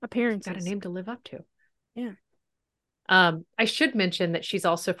got a Appearances. name to live up to. Yeah. I should mention that she's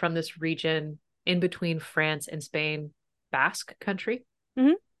also from this region in between France and Spain, Basque country.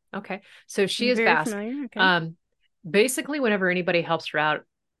 Mm-hmm. Okay. So she I'm is very Basque. familiar. Okay. Basically, whenever anybody helps her out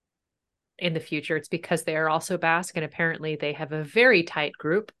in the future, it's because they are also Basque, and apparently they have a very tight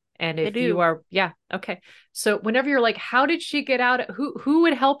group. And They if you do. are, yeah, okay. So whenever you're like, how did she get out? Who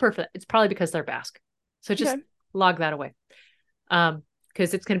would help her for that? It's probably because they're Basque. So just Okay. log that away.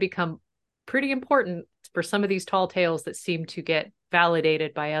 Because it's going to become pretty important for some of these tall tales that seem to get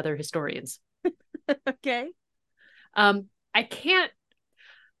validated by other historians. Okay. I can't,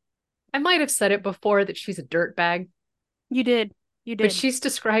 I might have said it before that she's a dirtbag, You did. You but did. she's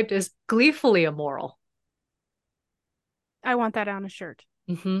described as gleefully immoral. I want that on a shirt.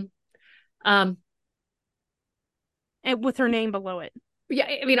 Mm-hmm. Um, And with her name below it. yeah,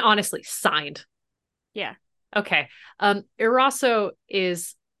 I mean, honestly, signed. Yeah. Okay. Eraso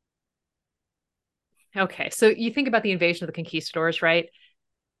is okay. So you think about the invasion of the conquistadors, right?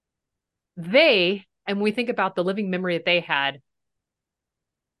 And when we think about the living memory that they had,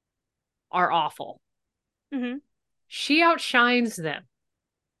 are awful. Mm-hmm. She outshines them.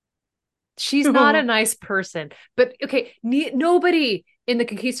 She's not a Oh, nice person. But okay, nobody in the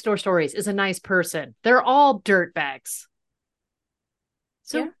conquistador stories is a nice person. They're all dirt bags.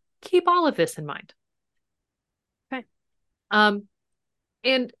 yeah. So keep all of this in mind. Okay. Um,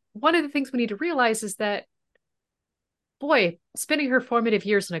 and one of the things we need to realize is that, boy, spending her formative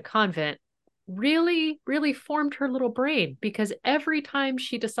years in a convent really, really formed her little brain because every time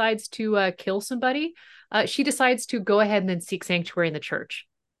she decides to kill somebody, she decides to go ahead and then seek sanctuary in the church.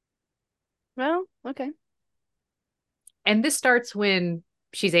 Well, okay. And this starts when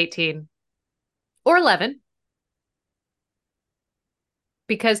she's 18 or 11,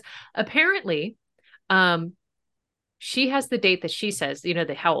 because apparently um, she has the date that she says,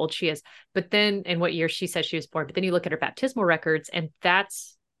 how old she is, but then and what year she says she was born. But then you look at her baptismal records and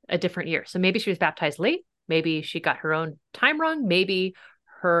that's a different year. So maybe she was baptized late. Maybe she got her own time wrong. Maybe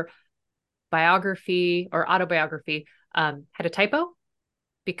her biography or autobiography had a typo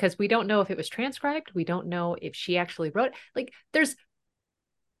because we don't know if it was transcribed. We don't know if she actually wrote it. Like There's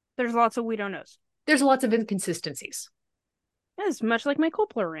lots of we don't knows. there's lots of inconsistencies. It's much like my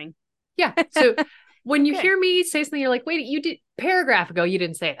Culper ring. Yeah. So when you Okay. hear me say something, you're like, wait, you did paragraph ago, you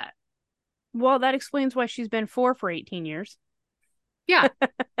didn't say that. Well, that explains why she's been four for 18 years. Yeah.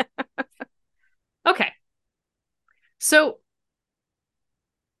 Okay. So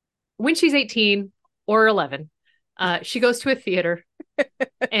when she's 18 or 11, she goes to a theater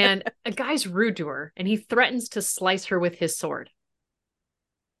and a guy's rude to her and he threatens to slice her with his sword.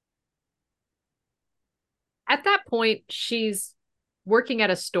 At that point, she's working at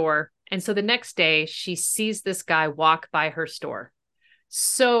a store. And so the next day, she sees this guy walk by her store.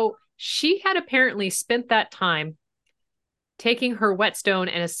 So she had apparently spent that time taking her whetstone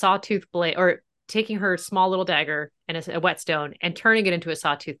and a sawtooth blade, or taking her small little dagger and a whetstone and turning it into a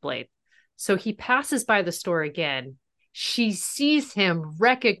sawtooth blade. So he passes by the store again. She sees him,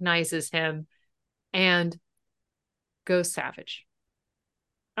 recognizes him, and goes savage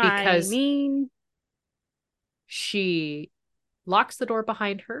I because mean, she locks the door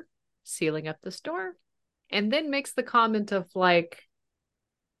behind her, sealing up the store, and then makes the comment of like,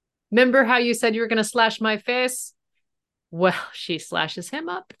 remember how you said you were going to slash my face? Well, she slashes him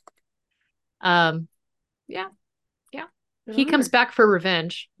up. Um, yeah, yeah. good He on comes her. back for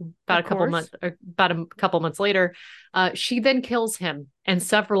revenge Of course. about a couple months later. She then kills him and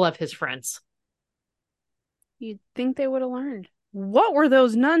several of his friends. You'd think they would have learned. What were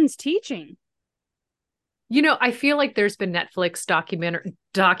those nuns teaching? I feel like there's been Netflix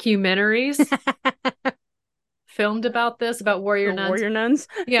documentaries filmed about this, about warrior The nuns. warrior nuns.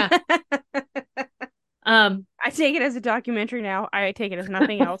 Yeah. Um, I take it as a documentary now. I take it as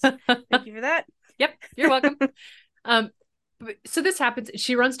nothing else. Thank you for that. yep, you're welcome. Um, so this happens.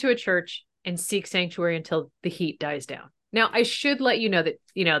 She runs to a church and seeks sanctuary until the heat dies down. Now, I should let you know that,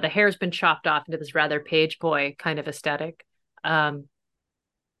 the hair's been chopped off into this rather page boy kind of aesthetic. Um,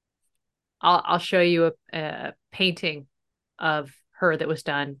 I'll show you a painting of her that was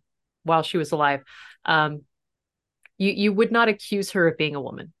done while she was alive. Um, you would not accuse her of being a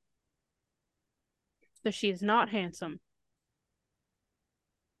woman. So she is not handsome.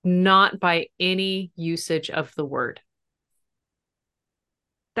 Not by any usage of the word.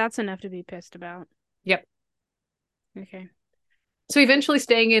 That's enough to be pissed about. Yep. Okay. So eventually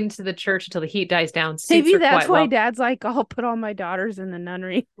staying into the church until the heat dies down suits Maybe her that's quite why well. dad's like, I'll put all my daughters in the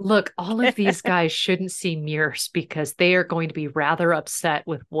nunnery. Look, all of these guys shouldn't see mirrors because they are going to be rather upset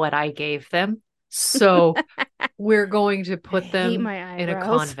with what I gave them. So we're going to I put hate them my in a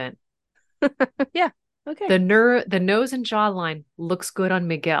eyebrows. convent. Yeah. Okay. The nose and jawline looks good on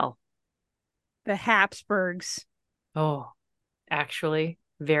Miguel. The Habsburgs. Oh, actually,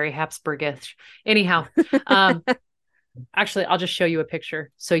 very Habsburgish. Anyhow, um, actually, I'll just show you a picture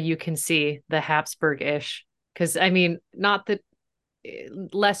so you can see the Habsburg-ish. Because I mean, not that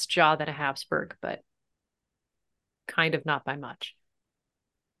less jaw than a Habsburg, but kind of not by much.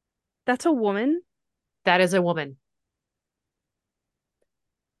 That's a woman. That is a woman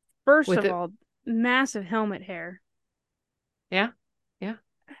First with of it. all, massive helmet hair. Yeah, yeah.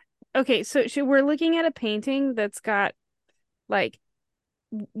 Okay, so we're looking at a painting that's got like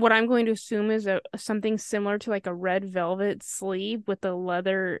what I'm going to assume is a something similar to like a red velvet sleeve with the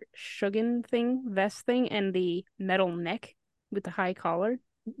leather shuggin thing, vest thing, and the metal neck with the high collar.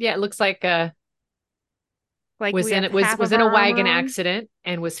 Yeah, it looks like Like was we in have it was half was of in a our armor wagon on. accident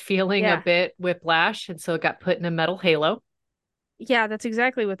and was feeling a Yeah. bit whiplash, and so it got put in a metal halo. Yeah, that's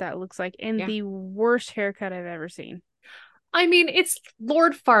exactly what that looks like. And Yeah. the worst haircut I've ever seen. I mean, it's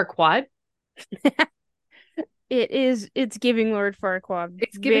Lord Farquaad. It's giving Lord Farquaad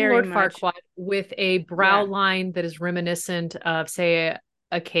It's giving very Lord much. Farquaad with a brow Yeah. line that is reminiscent of, say,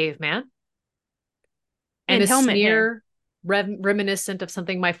 a caveman, and And a helmet hair. sneer reminiscent of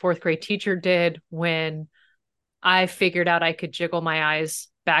something my fourth grade teacher did when I figured out I could jiggle my eyes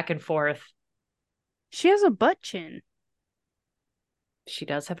back and forth. She has a butt chin. She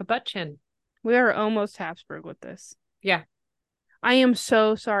does have a butt chin. We are almost Habsburg with this. Yeah. I am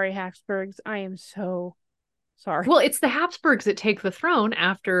so sorry, Habsburgs. I am so sorry. Well, it's the Habsburgs that take the throne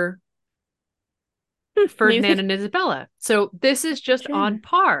after Maybe Ferdinand and Isabella. So this is just on chin.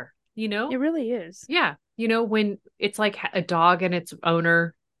 par, It really is. Yeah. When it's like a dog and its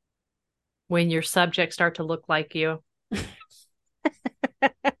owner, when your subjects start to look like you.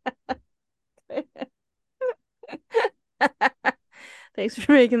 Thanks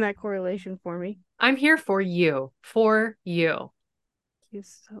for making that correlation for me. I'm here for you, for you.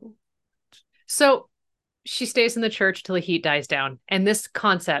 He's so So she stays in the church till the heat dies down. And this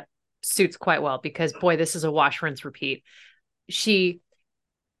concept suits quite well because, boy, this is a wash, rinse, repeat. She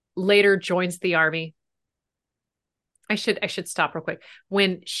later joins the army. I should stop real quick.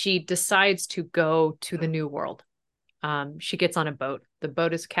 When she decides to go to the New World, she gets on a boat. The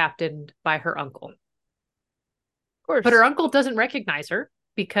boat is captained by her uncle. of But her course. uncle doesn't recognize her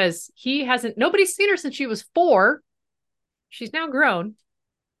because nobody's seen her since she was 4. She's now grown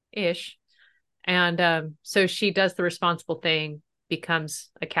ish. And so she does the responsible thing, becomes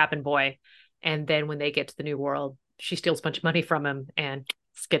a cabin boy. And then when they get to the New World, she steals a bunch of money from him and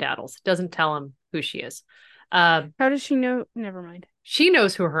skedaddles. Doesn't tell him who she is. How does she know? Never mind. She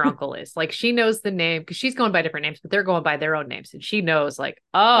knows who her uncle is. Like she knows the name because she's going by different names, but they're going by their own names. And she knows, like,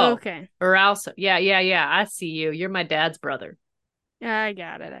 oh, Okay. Erauso. Yeah, yeah, yeah. I see you. You're my dad's brother. I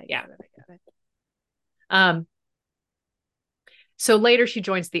got it. I Yeah. got it. I got it. Um, so later she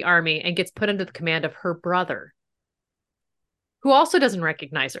joins the army and gets put under the command of her brother, who also doesn't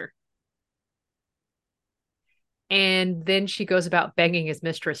recognize her. And then she goes about begging his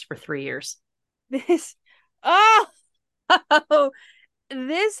mistress for 3 years. This oh, oh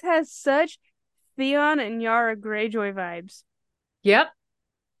this has such Theon and Yara Greyjoy vibes. Yep.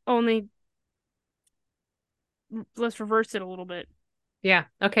 Only let's reverse it a little bit. Yeah.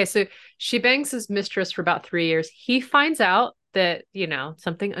 Okay. So she bangs his mistress for about 3 years. He finds out that,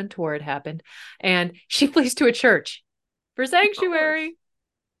 something untoward happened and she flees to a church for Of course. sanctuary.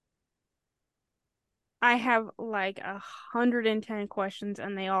 I have like 110 questions,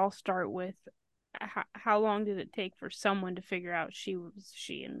 and they all start with how long did it take for someone to figure out she was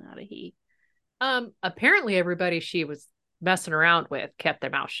she and not a he? Apparently everybody she was messing around with kept their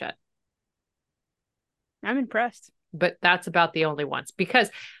mouth shut. I'm impressed. But that's about the only ones because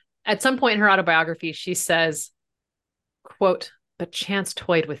at some point in her autobiography, she says, quote, but chance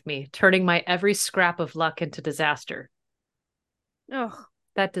toyed with me, turning my every scrap of luck into disaster. Oh,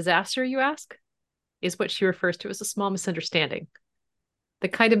 That disaster, you ask, is what she refers to as a small misunderstanding. The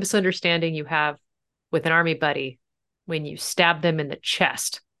kind of misunderstanding you have with an army buddy when you stab them in the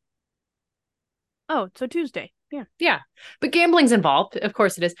chest. oh, so Tuesday. Yeah. Yeah. But gambling's involved. Of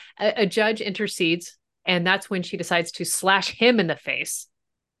course it is. A judge intercedes, and that's when she decides to slash him in the face.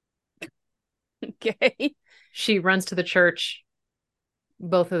 Okay. She runs to the church.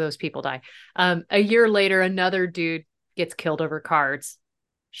 Both of those people die. A year later, another dude gets killed over cards.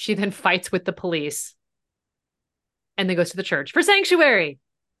 She then fights with the police and then goes to the church for sanctuary.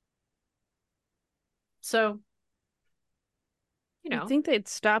 So, You'd think they'd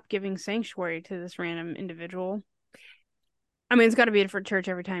stop giving sanctuary to this random individual. I mean, it's got to be a different church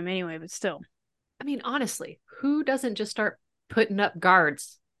every time anyway, but still. I mean, honestly, who doesn't just start putting up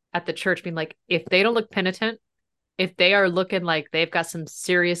guards at the church, being like, if they don't look penitent, if they are looking like they've got some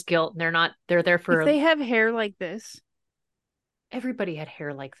serious guilt and they're there If for they have hair like this, everybody had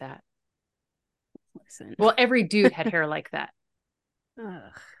hair like that. listen. Well, every dude had hair like that.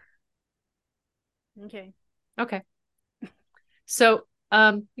 Ugh. Okay. Okay. So,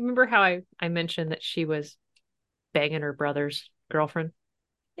 you remember how I mentioned that she was banging her brother's girlfriend?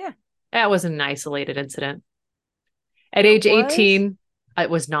 Yeah. That wasn't an isolated incident. At It age was? 18, it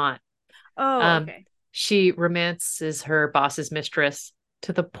was not. Oh, Um, okay. she romances her boss's mistress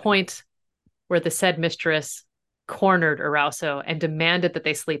to the point where the said mistress cornered Erauso and demanded that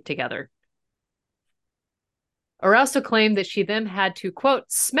they sleep together. Erauso claimed that she then had to, quote,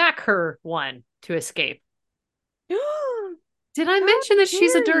 smack her one to escape. Did I mention that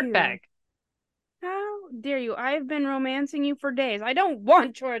she's a dirtbag? How dare you? I've been romancing you for days. I don't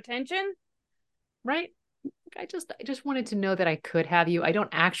want your attention. Right? I just wanted to know that I could have you. I don't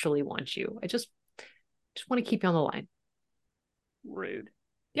actually want you. I just want to keep you on the line. Rude.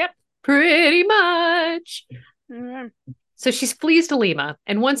 Yep, pretty much. Mm-hmm. So she flees to Lima,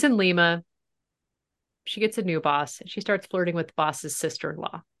 and once in Lima, she gets a new boss, and she starts flirting with the boss's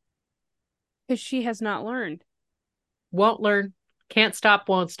sister-in-law. Because she has not learned. Won't learn, can't stop,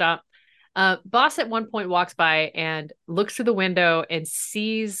 won't stop. Boss at one point walks by and looks through the window and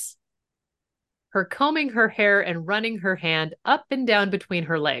sees her combing her hair and running her hand up and down between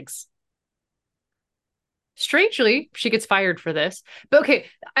her legs. Strangely, she gets fired for this. But okay,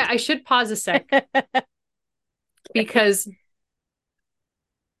 I should pause a sec because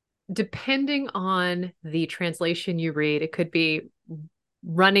depending on the translation you read, it could be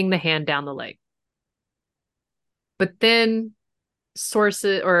running the hand down the leg. But then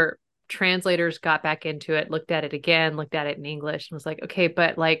sources or translators got back into it, looked at it again, looked at it in English, and was like, okay,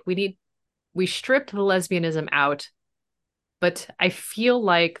 but like we stripped the lesbianism out, but I feel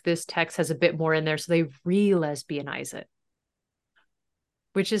like this text has a bit more in there, so they re-lesbianize it,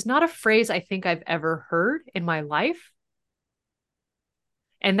 which is not a phrase I think I've ever heard in my life.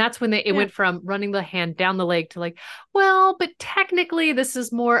 And that's when it went from running the hand down the leg to like, well, but technically this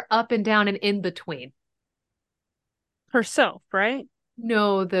is more up and down and in between. Herself, right?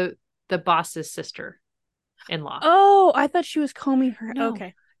 No, the boss's sister-in-law. Oh, I thought she was combing her. No.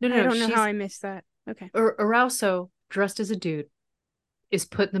 Okay. No. I don't know how I missed that. Okay. Erauso, dressed as a dude, is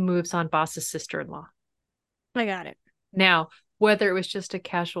putting the moves on boss's sister-in-law. I got it. Now, whether it was just a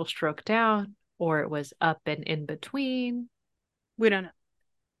casual stroke down or it was up and in between, we don't know.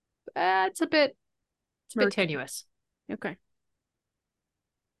 It's a bit tenuous. Okay.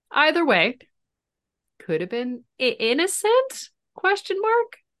 Either way, could have been innocent? Question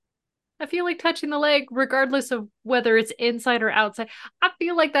mark. I feel like touching the leg, regardless of whether it's inside or outside, I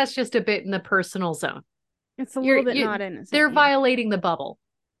feel like that's just a bit in the personal zone. It's a little bit not innocent. They're violating the bubble.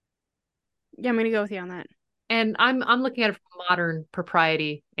 Yeah, I'm gonna go with you on that. And I'm looking at it from a modern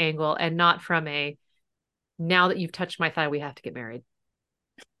propriety angle and not from a now that you've touched my thigh, we have to get married.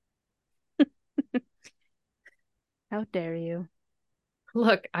 How dare you?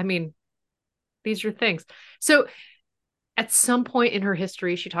 Look, I mean, these are things. So at some point in her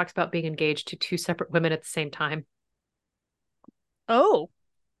history, she talks about being engaged to two separate women at the same time. Oh.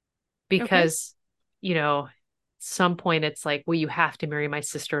 Because, you know, some point it's like, well, you have to marry my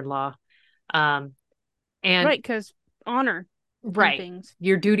sister-in-law. And right, because honor. Right. Things.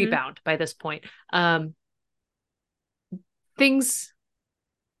 You're duty bound by this point. Things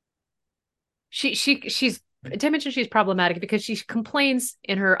she's did I mention she's problematic because she complains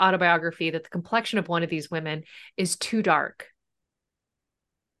in her autobiography that the complexion of one of these women is too dark.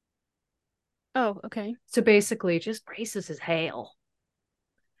 Oh, okay. So basically, just racist as hell.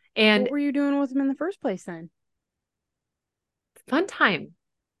 And what were you doing with him in the first place then? Fun time.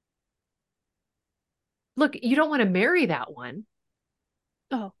 Look, you don't want to marry that one.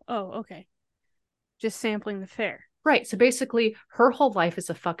 Oh, okay. Just sampling the fare. Right. So basically, her whole life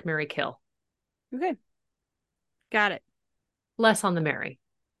is a fuck, marry, kill. Okay. Got it. Less on the marry.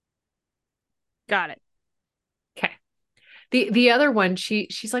 Got it. Okay. The other one,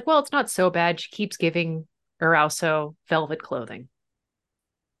 she's like, well, it's not so bad. She keeps giving Erauso velvet clothing.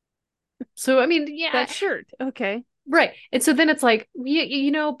 So, I mean, yeah. That shirt. Okay. Right. And so then it's like,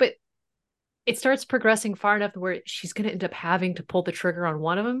 you know, but it starts progressing far enough where she's going to end up having to pull the trigger on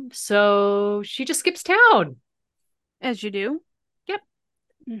one of them. So she just skips town. As you do. Yep.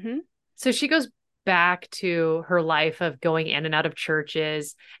 Mm-hmm. So she goes back to her life of going in and out of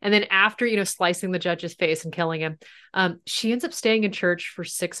churches. And then after, you know, slicing the judge's face and killing him, she ends up staying in church for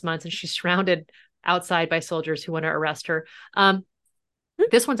 6 months and she's surrounded outside by soldiers who want to arrest her.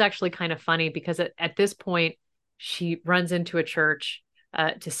 This one's actually kind of funny because at this point, she runs into a church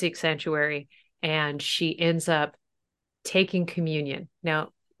to seek sanctuary and she ends up taking communion. Now,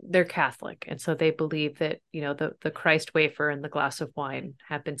 they're Catholic, and so they believe that, you know, the Christ wafer and the glass of wine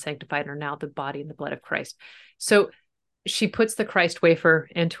have been sanctified and are now the body and the blood of Christ. So she puts the Christ wafer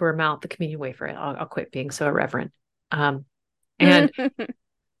into her mouth, the communion wafer. I'll quit being so irreverent. And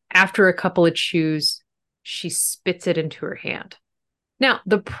after a couple of chews, she spits it into her hand. Now,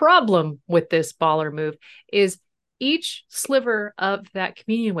 the problem with this baller move is each sliver of that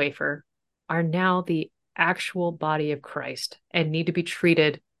communion wafer are now the actual body of Christ and need to be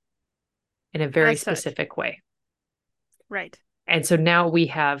treated in a very specific way. Right. And so now we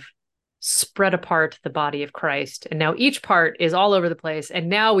have spread apart the body of Christ. And now each part is all over the place. And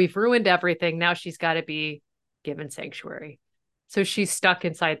now we've ruined everything. Now she's got to be given sanctuary. So she's stuck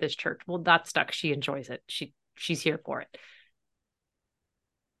inside this church. Well, not stuck. She enjoys it. She's here for it.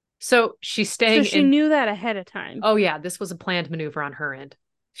 So she's So staying she in. knew that ahead of time. Oh, yeah, this was a planned maneuver on her end.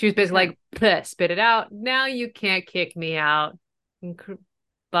 She was basically like, spit it out. Now you can't kick me out.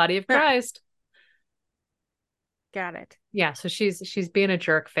 Body of Christ. Got it. Yeah, so she's being a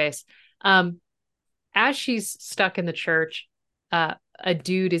jerk face. As she's stuck in the church, a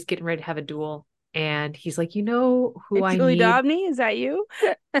dude is getting ready to have a duel, and he's like, you know who I Julie need? Dobney, is that you?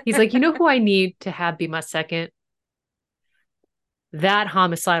 He's like, you know who I need to have be my second? That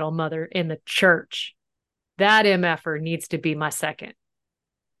homicidal mother in the church. That MFer needs to be my second.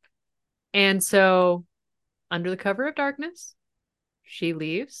 And so, under the cover of darkness, she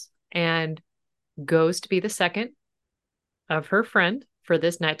leaves and goes to be the second of her friend for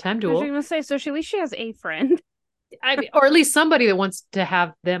this nighttime I was duel. gonna say, so she at least she has a friend. I mean, or at least somebody that wants to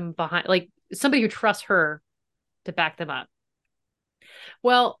have them behind, like somebody who trusts her to back them up.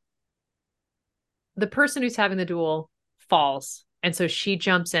 Well, the person who's having the duel falls. And so she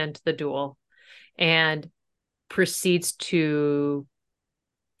jumps into the duel and proceeds to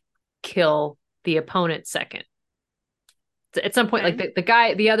kill the opponent second. At some point, Okay.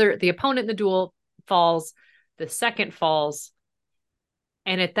 like the opponent in the duel falls, the second falls.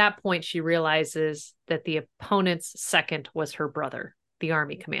 And at that point, she realizes that the opponent's second was her brother, the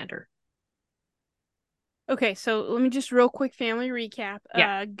army commander. Okay, so let me just real quick family recap.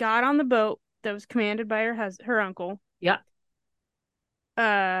 Yeah. Got on the boat that was commanded by her uncle. Yeah.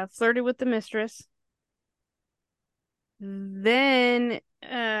 Flirted with the mistress. Then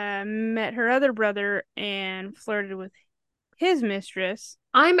met her other brother and flirted with his mistress.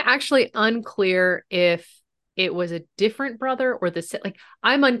 I'm actually unclear if it was a different brother or like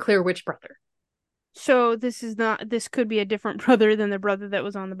I'm unclear which brother. So this could be a different brother than the brother that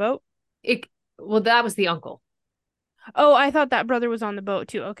was on the boat. Well, that was the uncle. Oh, I thought that brother was on the boat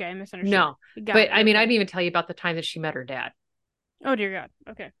too. Okay, I misunderstood. No, Got but it. I mean, I Okay. didn't even tell you about the time that she met her dad. Oh dear God.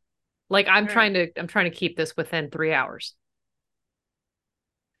 Okay. Like I'm All right. I'm trying to keep this within 3 hours.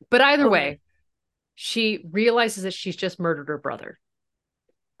 But either Okay. way, she realizes that she's just murdered her brother,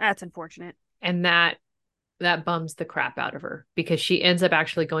 That's unfortunate. and that bums the crap out of her because she ends up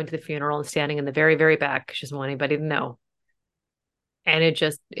actually going to the funeral and standing in the very, very back. She doesn't want anybody to know. And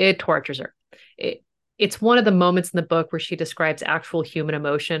it tortures her. It's one of the moments in the book where she describes actual human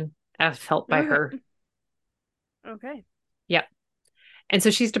emotion as felt by Okay. her. Okay. Yep. And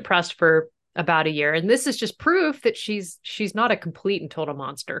so she's depressed for about a year. And this is just proof that she's not a complete and total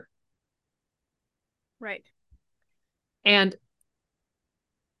monster. Right. And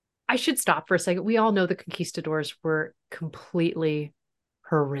I should stop for a second. We all know the conquistadors were completely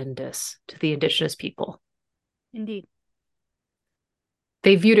horrendous to the indigenous people. Indeed.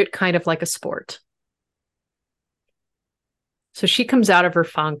 They viewed it kind of like a sport. So she comes out of her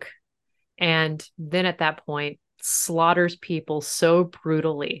funk and then at that point slaughters people so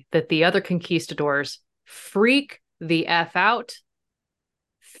brutally that the other conquistadors freak the F out,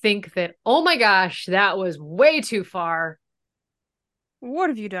 think that, oh my gosh, that was way too far. What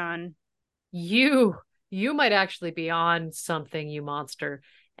have you done? You might actually be on something, you monster.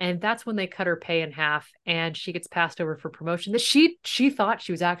 And that's when they cut her pay in half and she gets passed over for promotion that she thought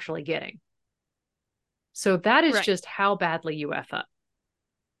she was actually getting. So that is Right. just how badly you F up.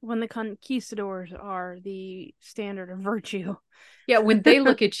 When the conquistadors are the standard of virtue. Yeah, when they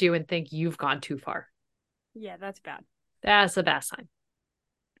look at you and think you've gone too far. Yeah, that's bad. That's a bad sign.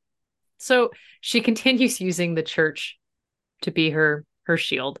 So she continues using the church to be her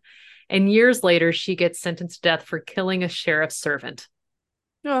shield. And years later, she gets sentenced to death for killing a sheriff's servant.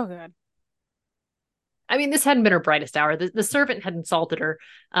 Oh God. I mean, this hadn't been her brightest hour. The servant had insulted her.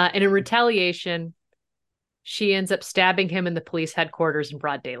 And in retaliation, she ends up stabbing him in the police headquarters in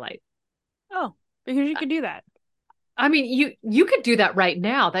broad daylight. Oh, because you could do that. I mean, you could do that right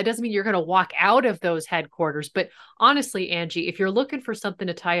now. That doesn't mean you're going to walk out of those headquarters. But honestly, Angie, if you're looking for something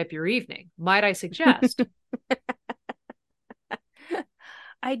to tie up your evening, might I suggest?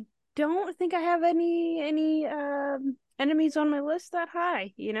 I don't think I have any enemies on my list that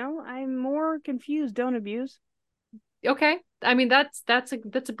high. I'm more confused. Don't abuse. Okay, I mean that's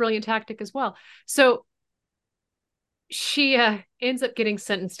a brilliant tactic as well. So she ends up getting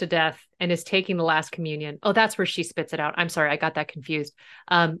sentenced to death and is taking the last communion. Oh, that's where she spits it out. I'm sorry, I got that confused.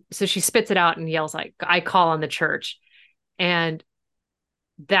 So she spits it out and yells like, "I call on the church," and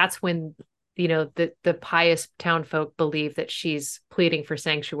that's when the pious town folk believe that she's pleading for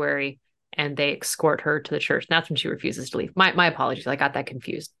sanctuary and they escort her to the church. And that's when she refuses to leave. My apologies. I got that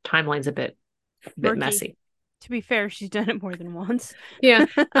confused. Timeline's a bit Murky. messy. To be fair, she's done it more than once. Yeah.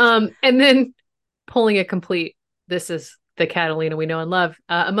 And then pulling a complete, this is the Catalina we know and love.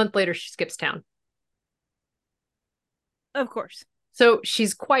 A month later, she skips town. Of course. So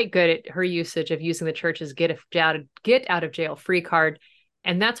she's quite good at her usage of using the church's get out of jail free card.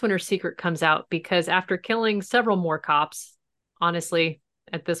 And that's when her secret comes out, because after killing several more cops, honestly,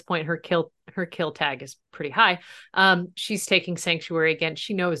 at this point, her kill tag is pretty high. She's taking sanctuary again.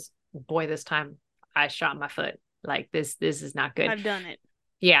 She knows, boy, this time I shot my foot. Like this is not good. I've done it.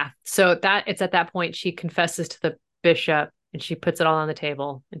 Yeah. So it's at that point she confesses to the bishop and she puts it all on the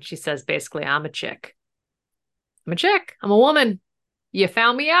table and she says, basically, I'm a chick. I'm a chick. I'm a woman. You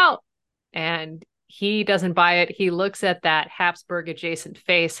found me out. And he doesn't buy it. He looks at that Habsburg adjacent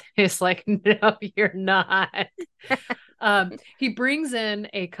face. It's like, no, you're not. He brings in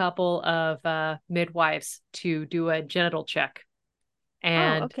a couple of midwives to do a genital check.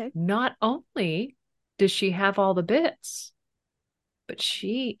 And okay. not only does she have all the bits, but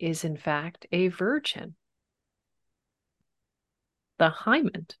she is in fact a virgin. The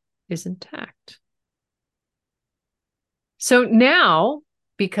hymen is intact. So now,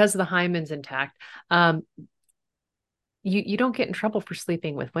 because the hymen's intact, you don't get in trouble for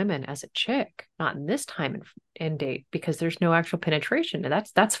sleeping with women as a chick, not in this time and date, because there's no actual penetration. And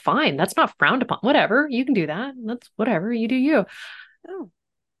that's fine. That's not frowned upon. Whatever, you can do that. That's whatever, you do you. Oh.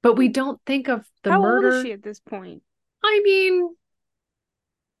 But we don't think of the How murder. old is she at this point? I mean,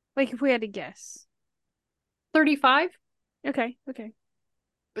 like if we had to guess. 35. Okay.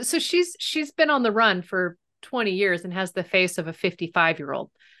 So she's been on the run for 20 years and has the face of a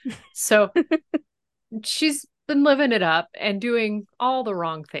 55-year-old. So she's been living it up and doing all the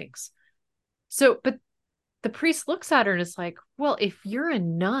wrong things. So, but the priest looks at her and is like, well, if you're a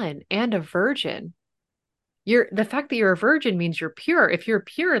nun and a virgin, the fact that you're a virgin means you're pure. If you're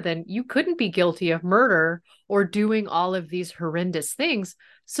pure, then you couldn't be guilty of murder or doing all of these horrendous things.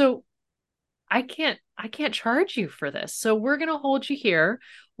 So I can't charge you for this. So we're going to hold you here.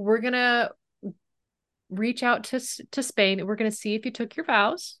 We're going to reach out to Spain. We're going to see if you took your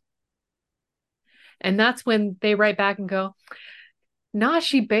vows. And that's when they write back and go, nah,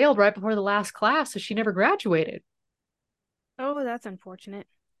 she bailed right before the last class, so she never graduated. Oh, that's unfortunate.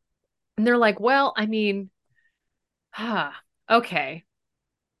 And they're like, well, I mean, okay.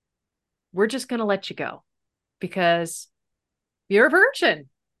 We're just going to let you go because you're a virgin.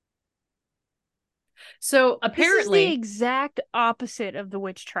 So apparently, this is the exact opposite of the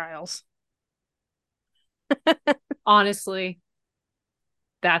witch trials. honestly,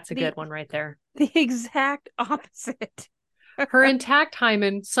 that's a good one right there. The exact opposite. Her intact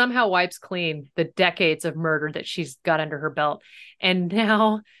hymen somehow wipes clean the decades of murder that she's got under her belt. And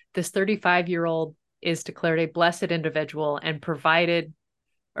now this 35-year-old is declared a blessed individual and provided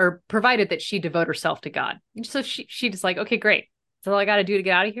that she devote herself to God. And so she just like, okay, great. That's all I got to do to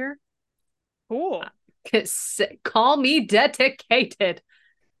get out of here. Cool. Call me dedicated.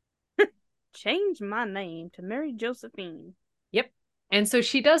 Change my name to Mary Josephine. Yep. And so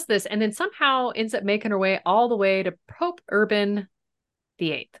she does this and then somehow ends up making her way all the way to Pope Urban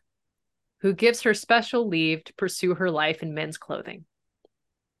VIII, who gives her special leave to pursue her life in men's clothing.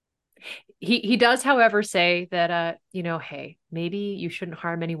 He does, however, say that, hey, maybe you shouldn't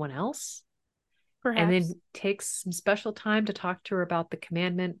harm anyone else. Perhaps. And then takes some special time to talk to her about the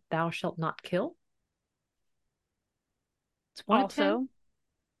commandment, thou shalt not kill. It's one of 10.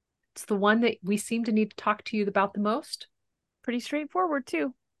 It's the one that we seem to need to talk to you about the most. Pretty straightforward,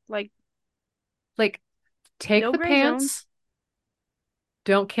 too. Like take no the gray pants. zones.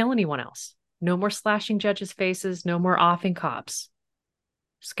 Don't kill anyone else. No more slashing judges' faces. No more offing cops.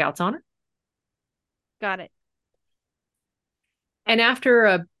 Scouts honor. Got it. And after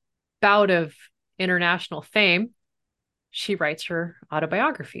a bout of international fame, she writes her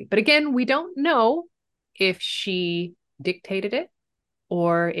autobiography. But again, we don't know if she dictated it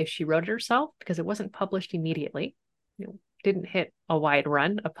or if she wrote it herself because it wasn't published immediately. It didn't hit a wide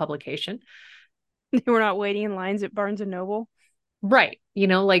run of publication. They were not waiting in lines at Barnes and Noble. Right.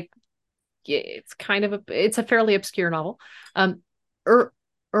 It's it's a fairly obscure novel. Or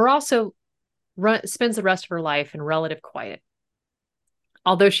also spends the rest of her life in relative quiet.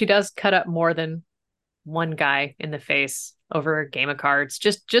 Although she does cut up more than one guy in the face over a game of cards,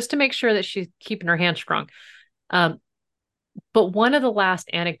 just to make sure that she's keeping her hand strong. But one of the last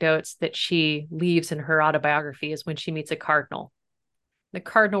anecdotes that she leaves in her autobiography is when she meets a cardinal. The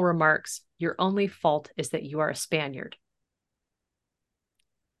cardinal remarks, "Your only fault is that you are a Spaniard."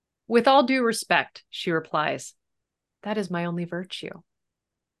 "With all due respect," she replies, "that is my only virtue."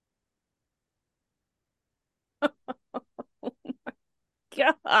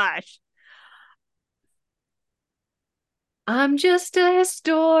 Gosh. I'm just a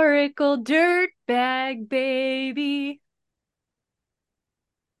historical dirtbag baby.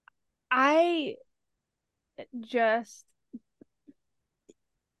 I just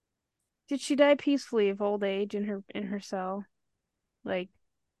did she die peacefully of old age in her cell? Like,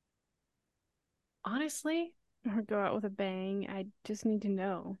 Honestly, or go out with a bang? I just need to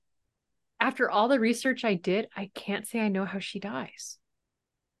know. after all the research I did, I can't say I know how she dies.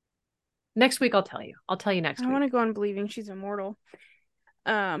 Next week, I'll tell you. I'll tell you next I want week. to go on believing she's immortal.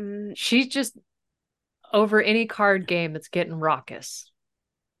 She's just over any card game that's getting raucous.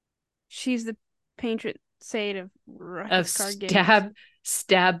 She's the patron saint of Of ruckus card games.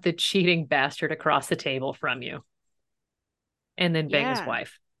 stab the cheating bastard across the table from you and then bang his Yeah.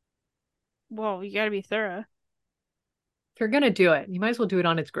 wife. Well, you gotta be thorough. If you're gonna do it, you might as well do it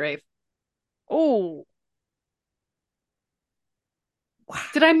on its grave. Oh,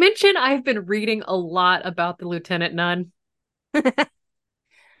 Did I mention I've been reading a lot about the Lieutenant Nun?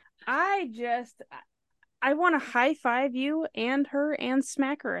 I just I want to high five you and her and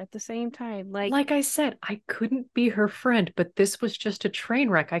smack her at the same time. Like, Like I said, I couldn't be her friend, but this was just a train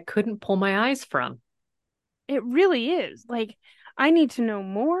wreck I couldn't pull my eyes from. it really is. Like, I need to know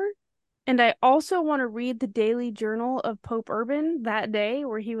more. And I also want to read the daily journal of Pope Urban that day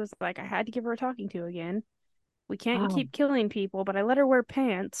where he was like, I had to give her a talking to again. We can't Oh, keep killing people, but I let her wear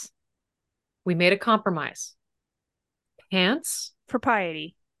pants we made a compromise. Pants? for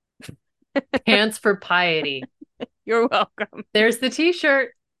piety. Pants for piety. You're welcome. There's the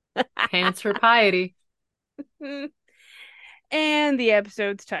t-shirt. Pants for piety. And the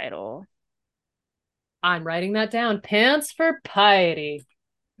episode's title. I'm writing that down. Pants for piety.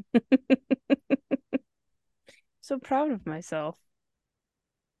 So proud of myself.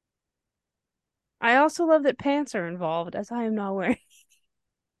 I also love that pants are involved, as I am not wearing.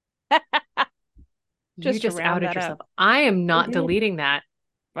 You Just to just round outed that up. yourself. I am I not did. deleting that.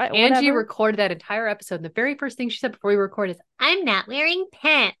 Right, Angie whatever. recorded that entire episode. And the very first thing she said before we record is, I'm not wearing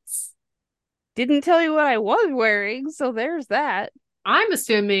pants. Didn't tell you what I was wearing, so there's that. I'm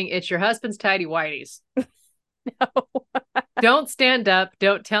assuming it's your husband's tidy whities. No, Don't stand up.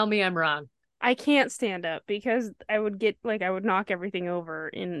 Don't tell me I'm wrong. I can't stand up because I would get like I would knock everything over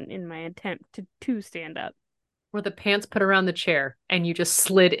in my attempt to stand up. Were the pants put around the chair and you just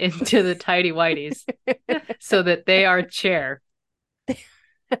slid into the tidy whities so that they are chair.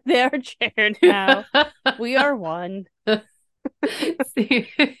 They are shared now. We are one. See,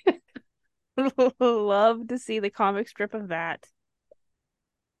 Love to see the comic strip of that.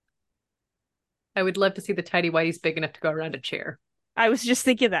 I would love to see the tidy whities big enough to go around a chair. I was just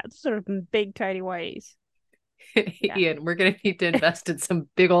thinking that sort of big tidy whities. Yeah. Ian, we're going to need to invest in some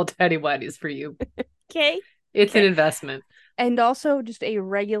big old tidy whities for you. Okay. It's an Okay. investment. And also just a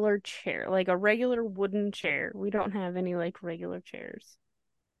regular chair, like a regular wooden chair. We don't have any like regular chairs.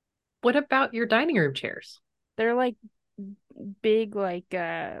 What about your dining room chairs? They're like big, like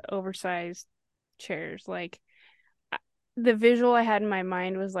oversized chairs. Like the visual I had in my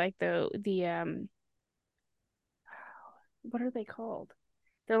mind was like the what are they called?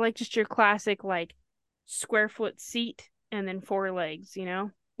 They're like just your classic like square foot seat and then four legs, you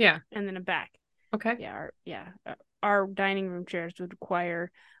know, Yeah. and then a back. Okay. Our dining room chairs would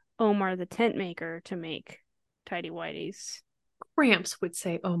require Omar the tent maker to make tidy whities. Gramps would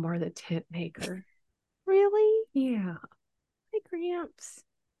say Omar the tent maker. Really? Yeah. Hi, Gramps.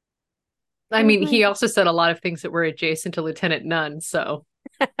 I mean, he also said a lot of things that were adjacent to Lieutenant Nunn. So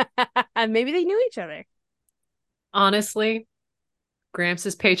Maybe they knew each other. honestly,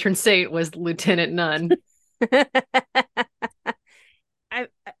 Gramps' patron saint was Lieutenant Nunn. I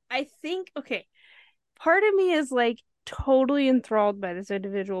I think okay. Part of me is like totally enthralled by this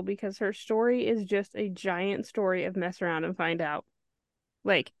individual because her story is just a giant story of mess around and find out.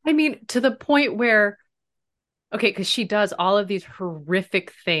 Like, I mean, to the point where, okay, because she does all of these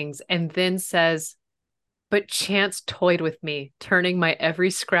horrific things and then says, but chance toyed with me, turning my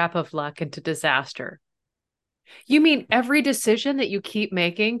every scrap of luck into disaster. You mean every decision that you keep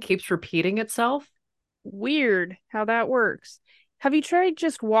making keeps repeating itself? weird how that works. Have you tried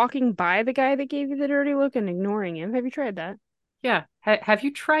just walking by the guy that gave you the dirty look and ignoring him? Have you tried that? Yeah. Have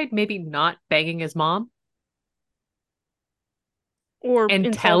you tried maybe not banging his mom Or and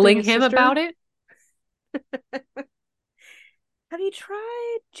insulting telling his him sister? about it? Have you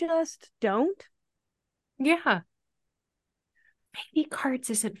tried just don't? Yeah. Maybe cards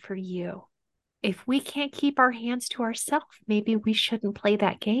isn't for you. If we can't keep our hands to ourselves, maybe we shouldn't play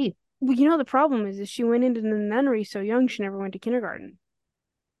that game. Well, you know the problem is she went into the nunnery so young she never went to kindergarten.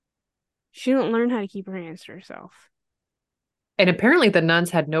 She didn't learn how to keep her hands to herself. And apparently the nuns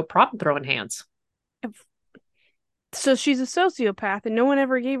had no problem throwing hands. So she's a sociopath and no one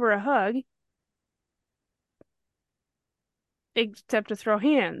ever gave her a hug except to throw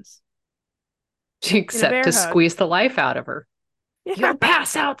hands in a Except bear to hug. squeeze the life out of her. Yeah. You'll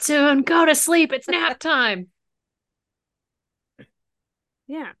pass out soon. Go to sleep. It's nap time.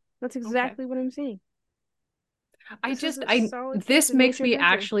 Yeah. That's Okay. exactly what I'm saying. I This is just, a I, solid case this of makes nature me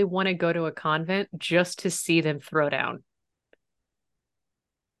adventure. actually want to go to a convent just to see them throw down.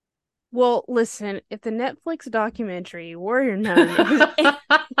 Well, listen, if the Netflix documentary Warrior Nun is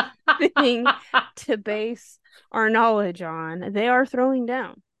anything to base our knowledge on, they are throwing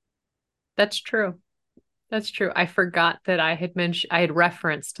down. That's true. That's true. I forgot that I had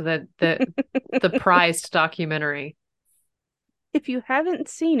referenced the prized documentary. If you haven't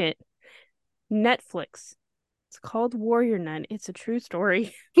seen it, Netflix. It's called Warrior Nun. It's a true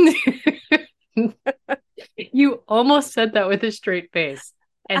story. You almost said that with a straight face,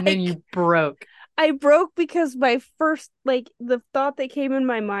 and then I you broke. I broke because my first the thought that came in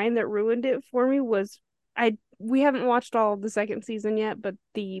my mind that ruined it for me was I we haven't watched all of the second season yet, but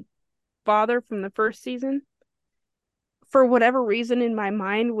the father from the first season, for whatever reason in my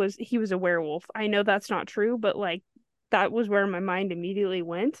mind was he was a werewolf. I know that's not true, but that was where my mind immediately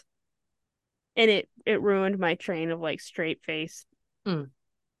went. And it ruined my train of straight face Mm.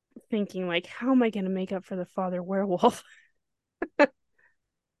 thinking how am I gonna make up for the father werewolf?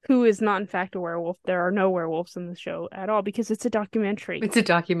 Who is not in fact a werewolf. There are no werewolves in the show at all because it's a documentary. It's a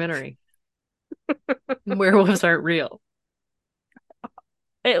documentary. Werewolves aren't real.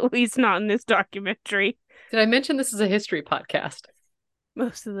 At least not in this documentary Did I mention this is a history podcast?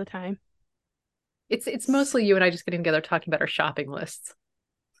 most of the time. It's mostly you and I just getting together talking about our shopping lists.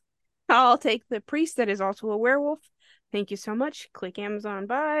 I'll take the priest that is also a werewolf. Thank you so much. Click Amazon.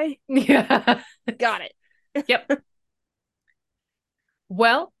 Bye. Yeah. Got it. Yep.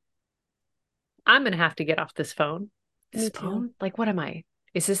 Well, I'm gonna have to get off this phone. This Me too. phone? Like, what am I?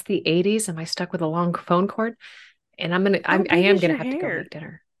 Is this the 80s? Am I stuck with a long phone cord? And How I big am is gonna your have to go hair? make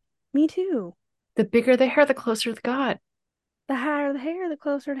dinner. Me too. The bigger the hair, the closer to God. The higher the hair, the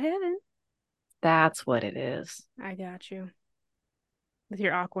closer to heaven. That's what it is. I got you. With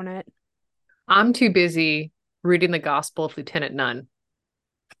your Aquanet. I'm too busy reading the Gospel of Lieutenant Nunn,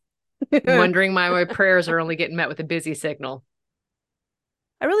 I wondering why my prayers are only getting met with a busy signal.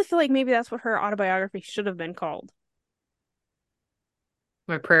 really feel like maybe that's what her autobiography should have been called.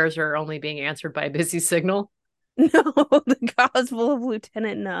 My prayers are only being answered by a busy signal. No, the Gospel of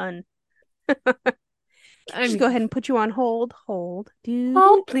Lieutenant Nunn. I Just mean, go ahead and put you on hold. Hold. Do do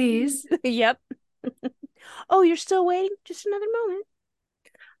hold, do. please. Yep. Oh, you're still waiting? Just another moment.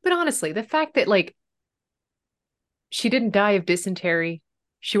 But honestly, the fact that like she didn't die of dysentery,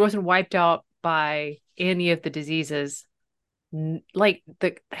 she wasn't wiped out by any of the diseases, like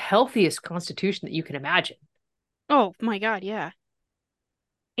the healthiest constitution that you can imagine. Oh my God, yeah.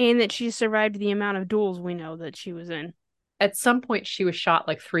 And that she survived the amount of duels we know that she was in. At some point, she was shot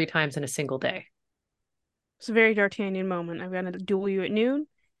like 3 times in a single day. It's a very D'Artagnan moment. I'm gonna duel you at noon,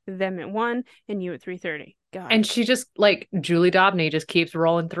 them at 1, and you at 3:30. Got And it. she just like Julie Dobney just keeps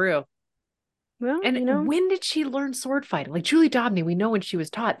rolling through. Well, And when did she learn sword fighting? Like Julie Dobney, we know when she was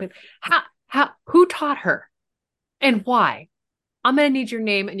taught, but who taught her and why? I'm going to need your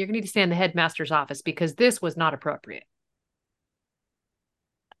name and you're going to need to stay in the headmaster's office because this was not appropriate.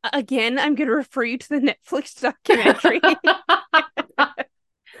 again, I'm gonna refer you to the Netflix documentary.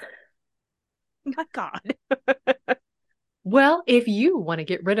 My God. Well, if you want to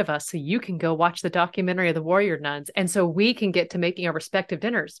get rid of us so you can go watch the documentary of the Warrior Nuns and so we can get to making our respective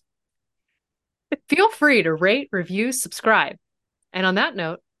dinners, feel free to rate, review, subscribe. And on that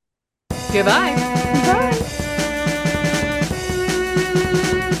note, goodbye. Bye.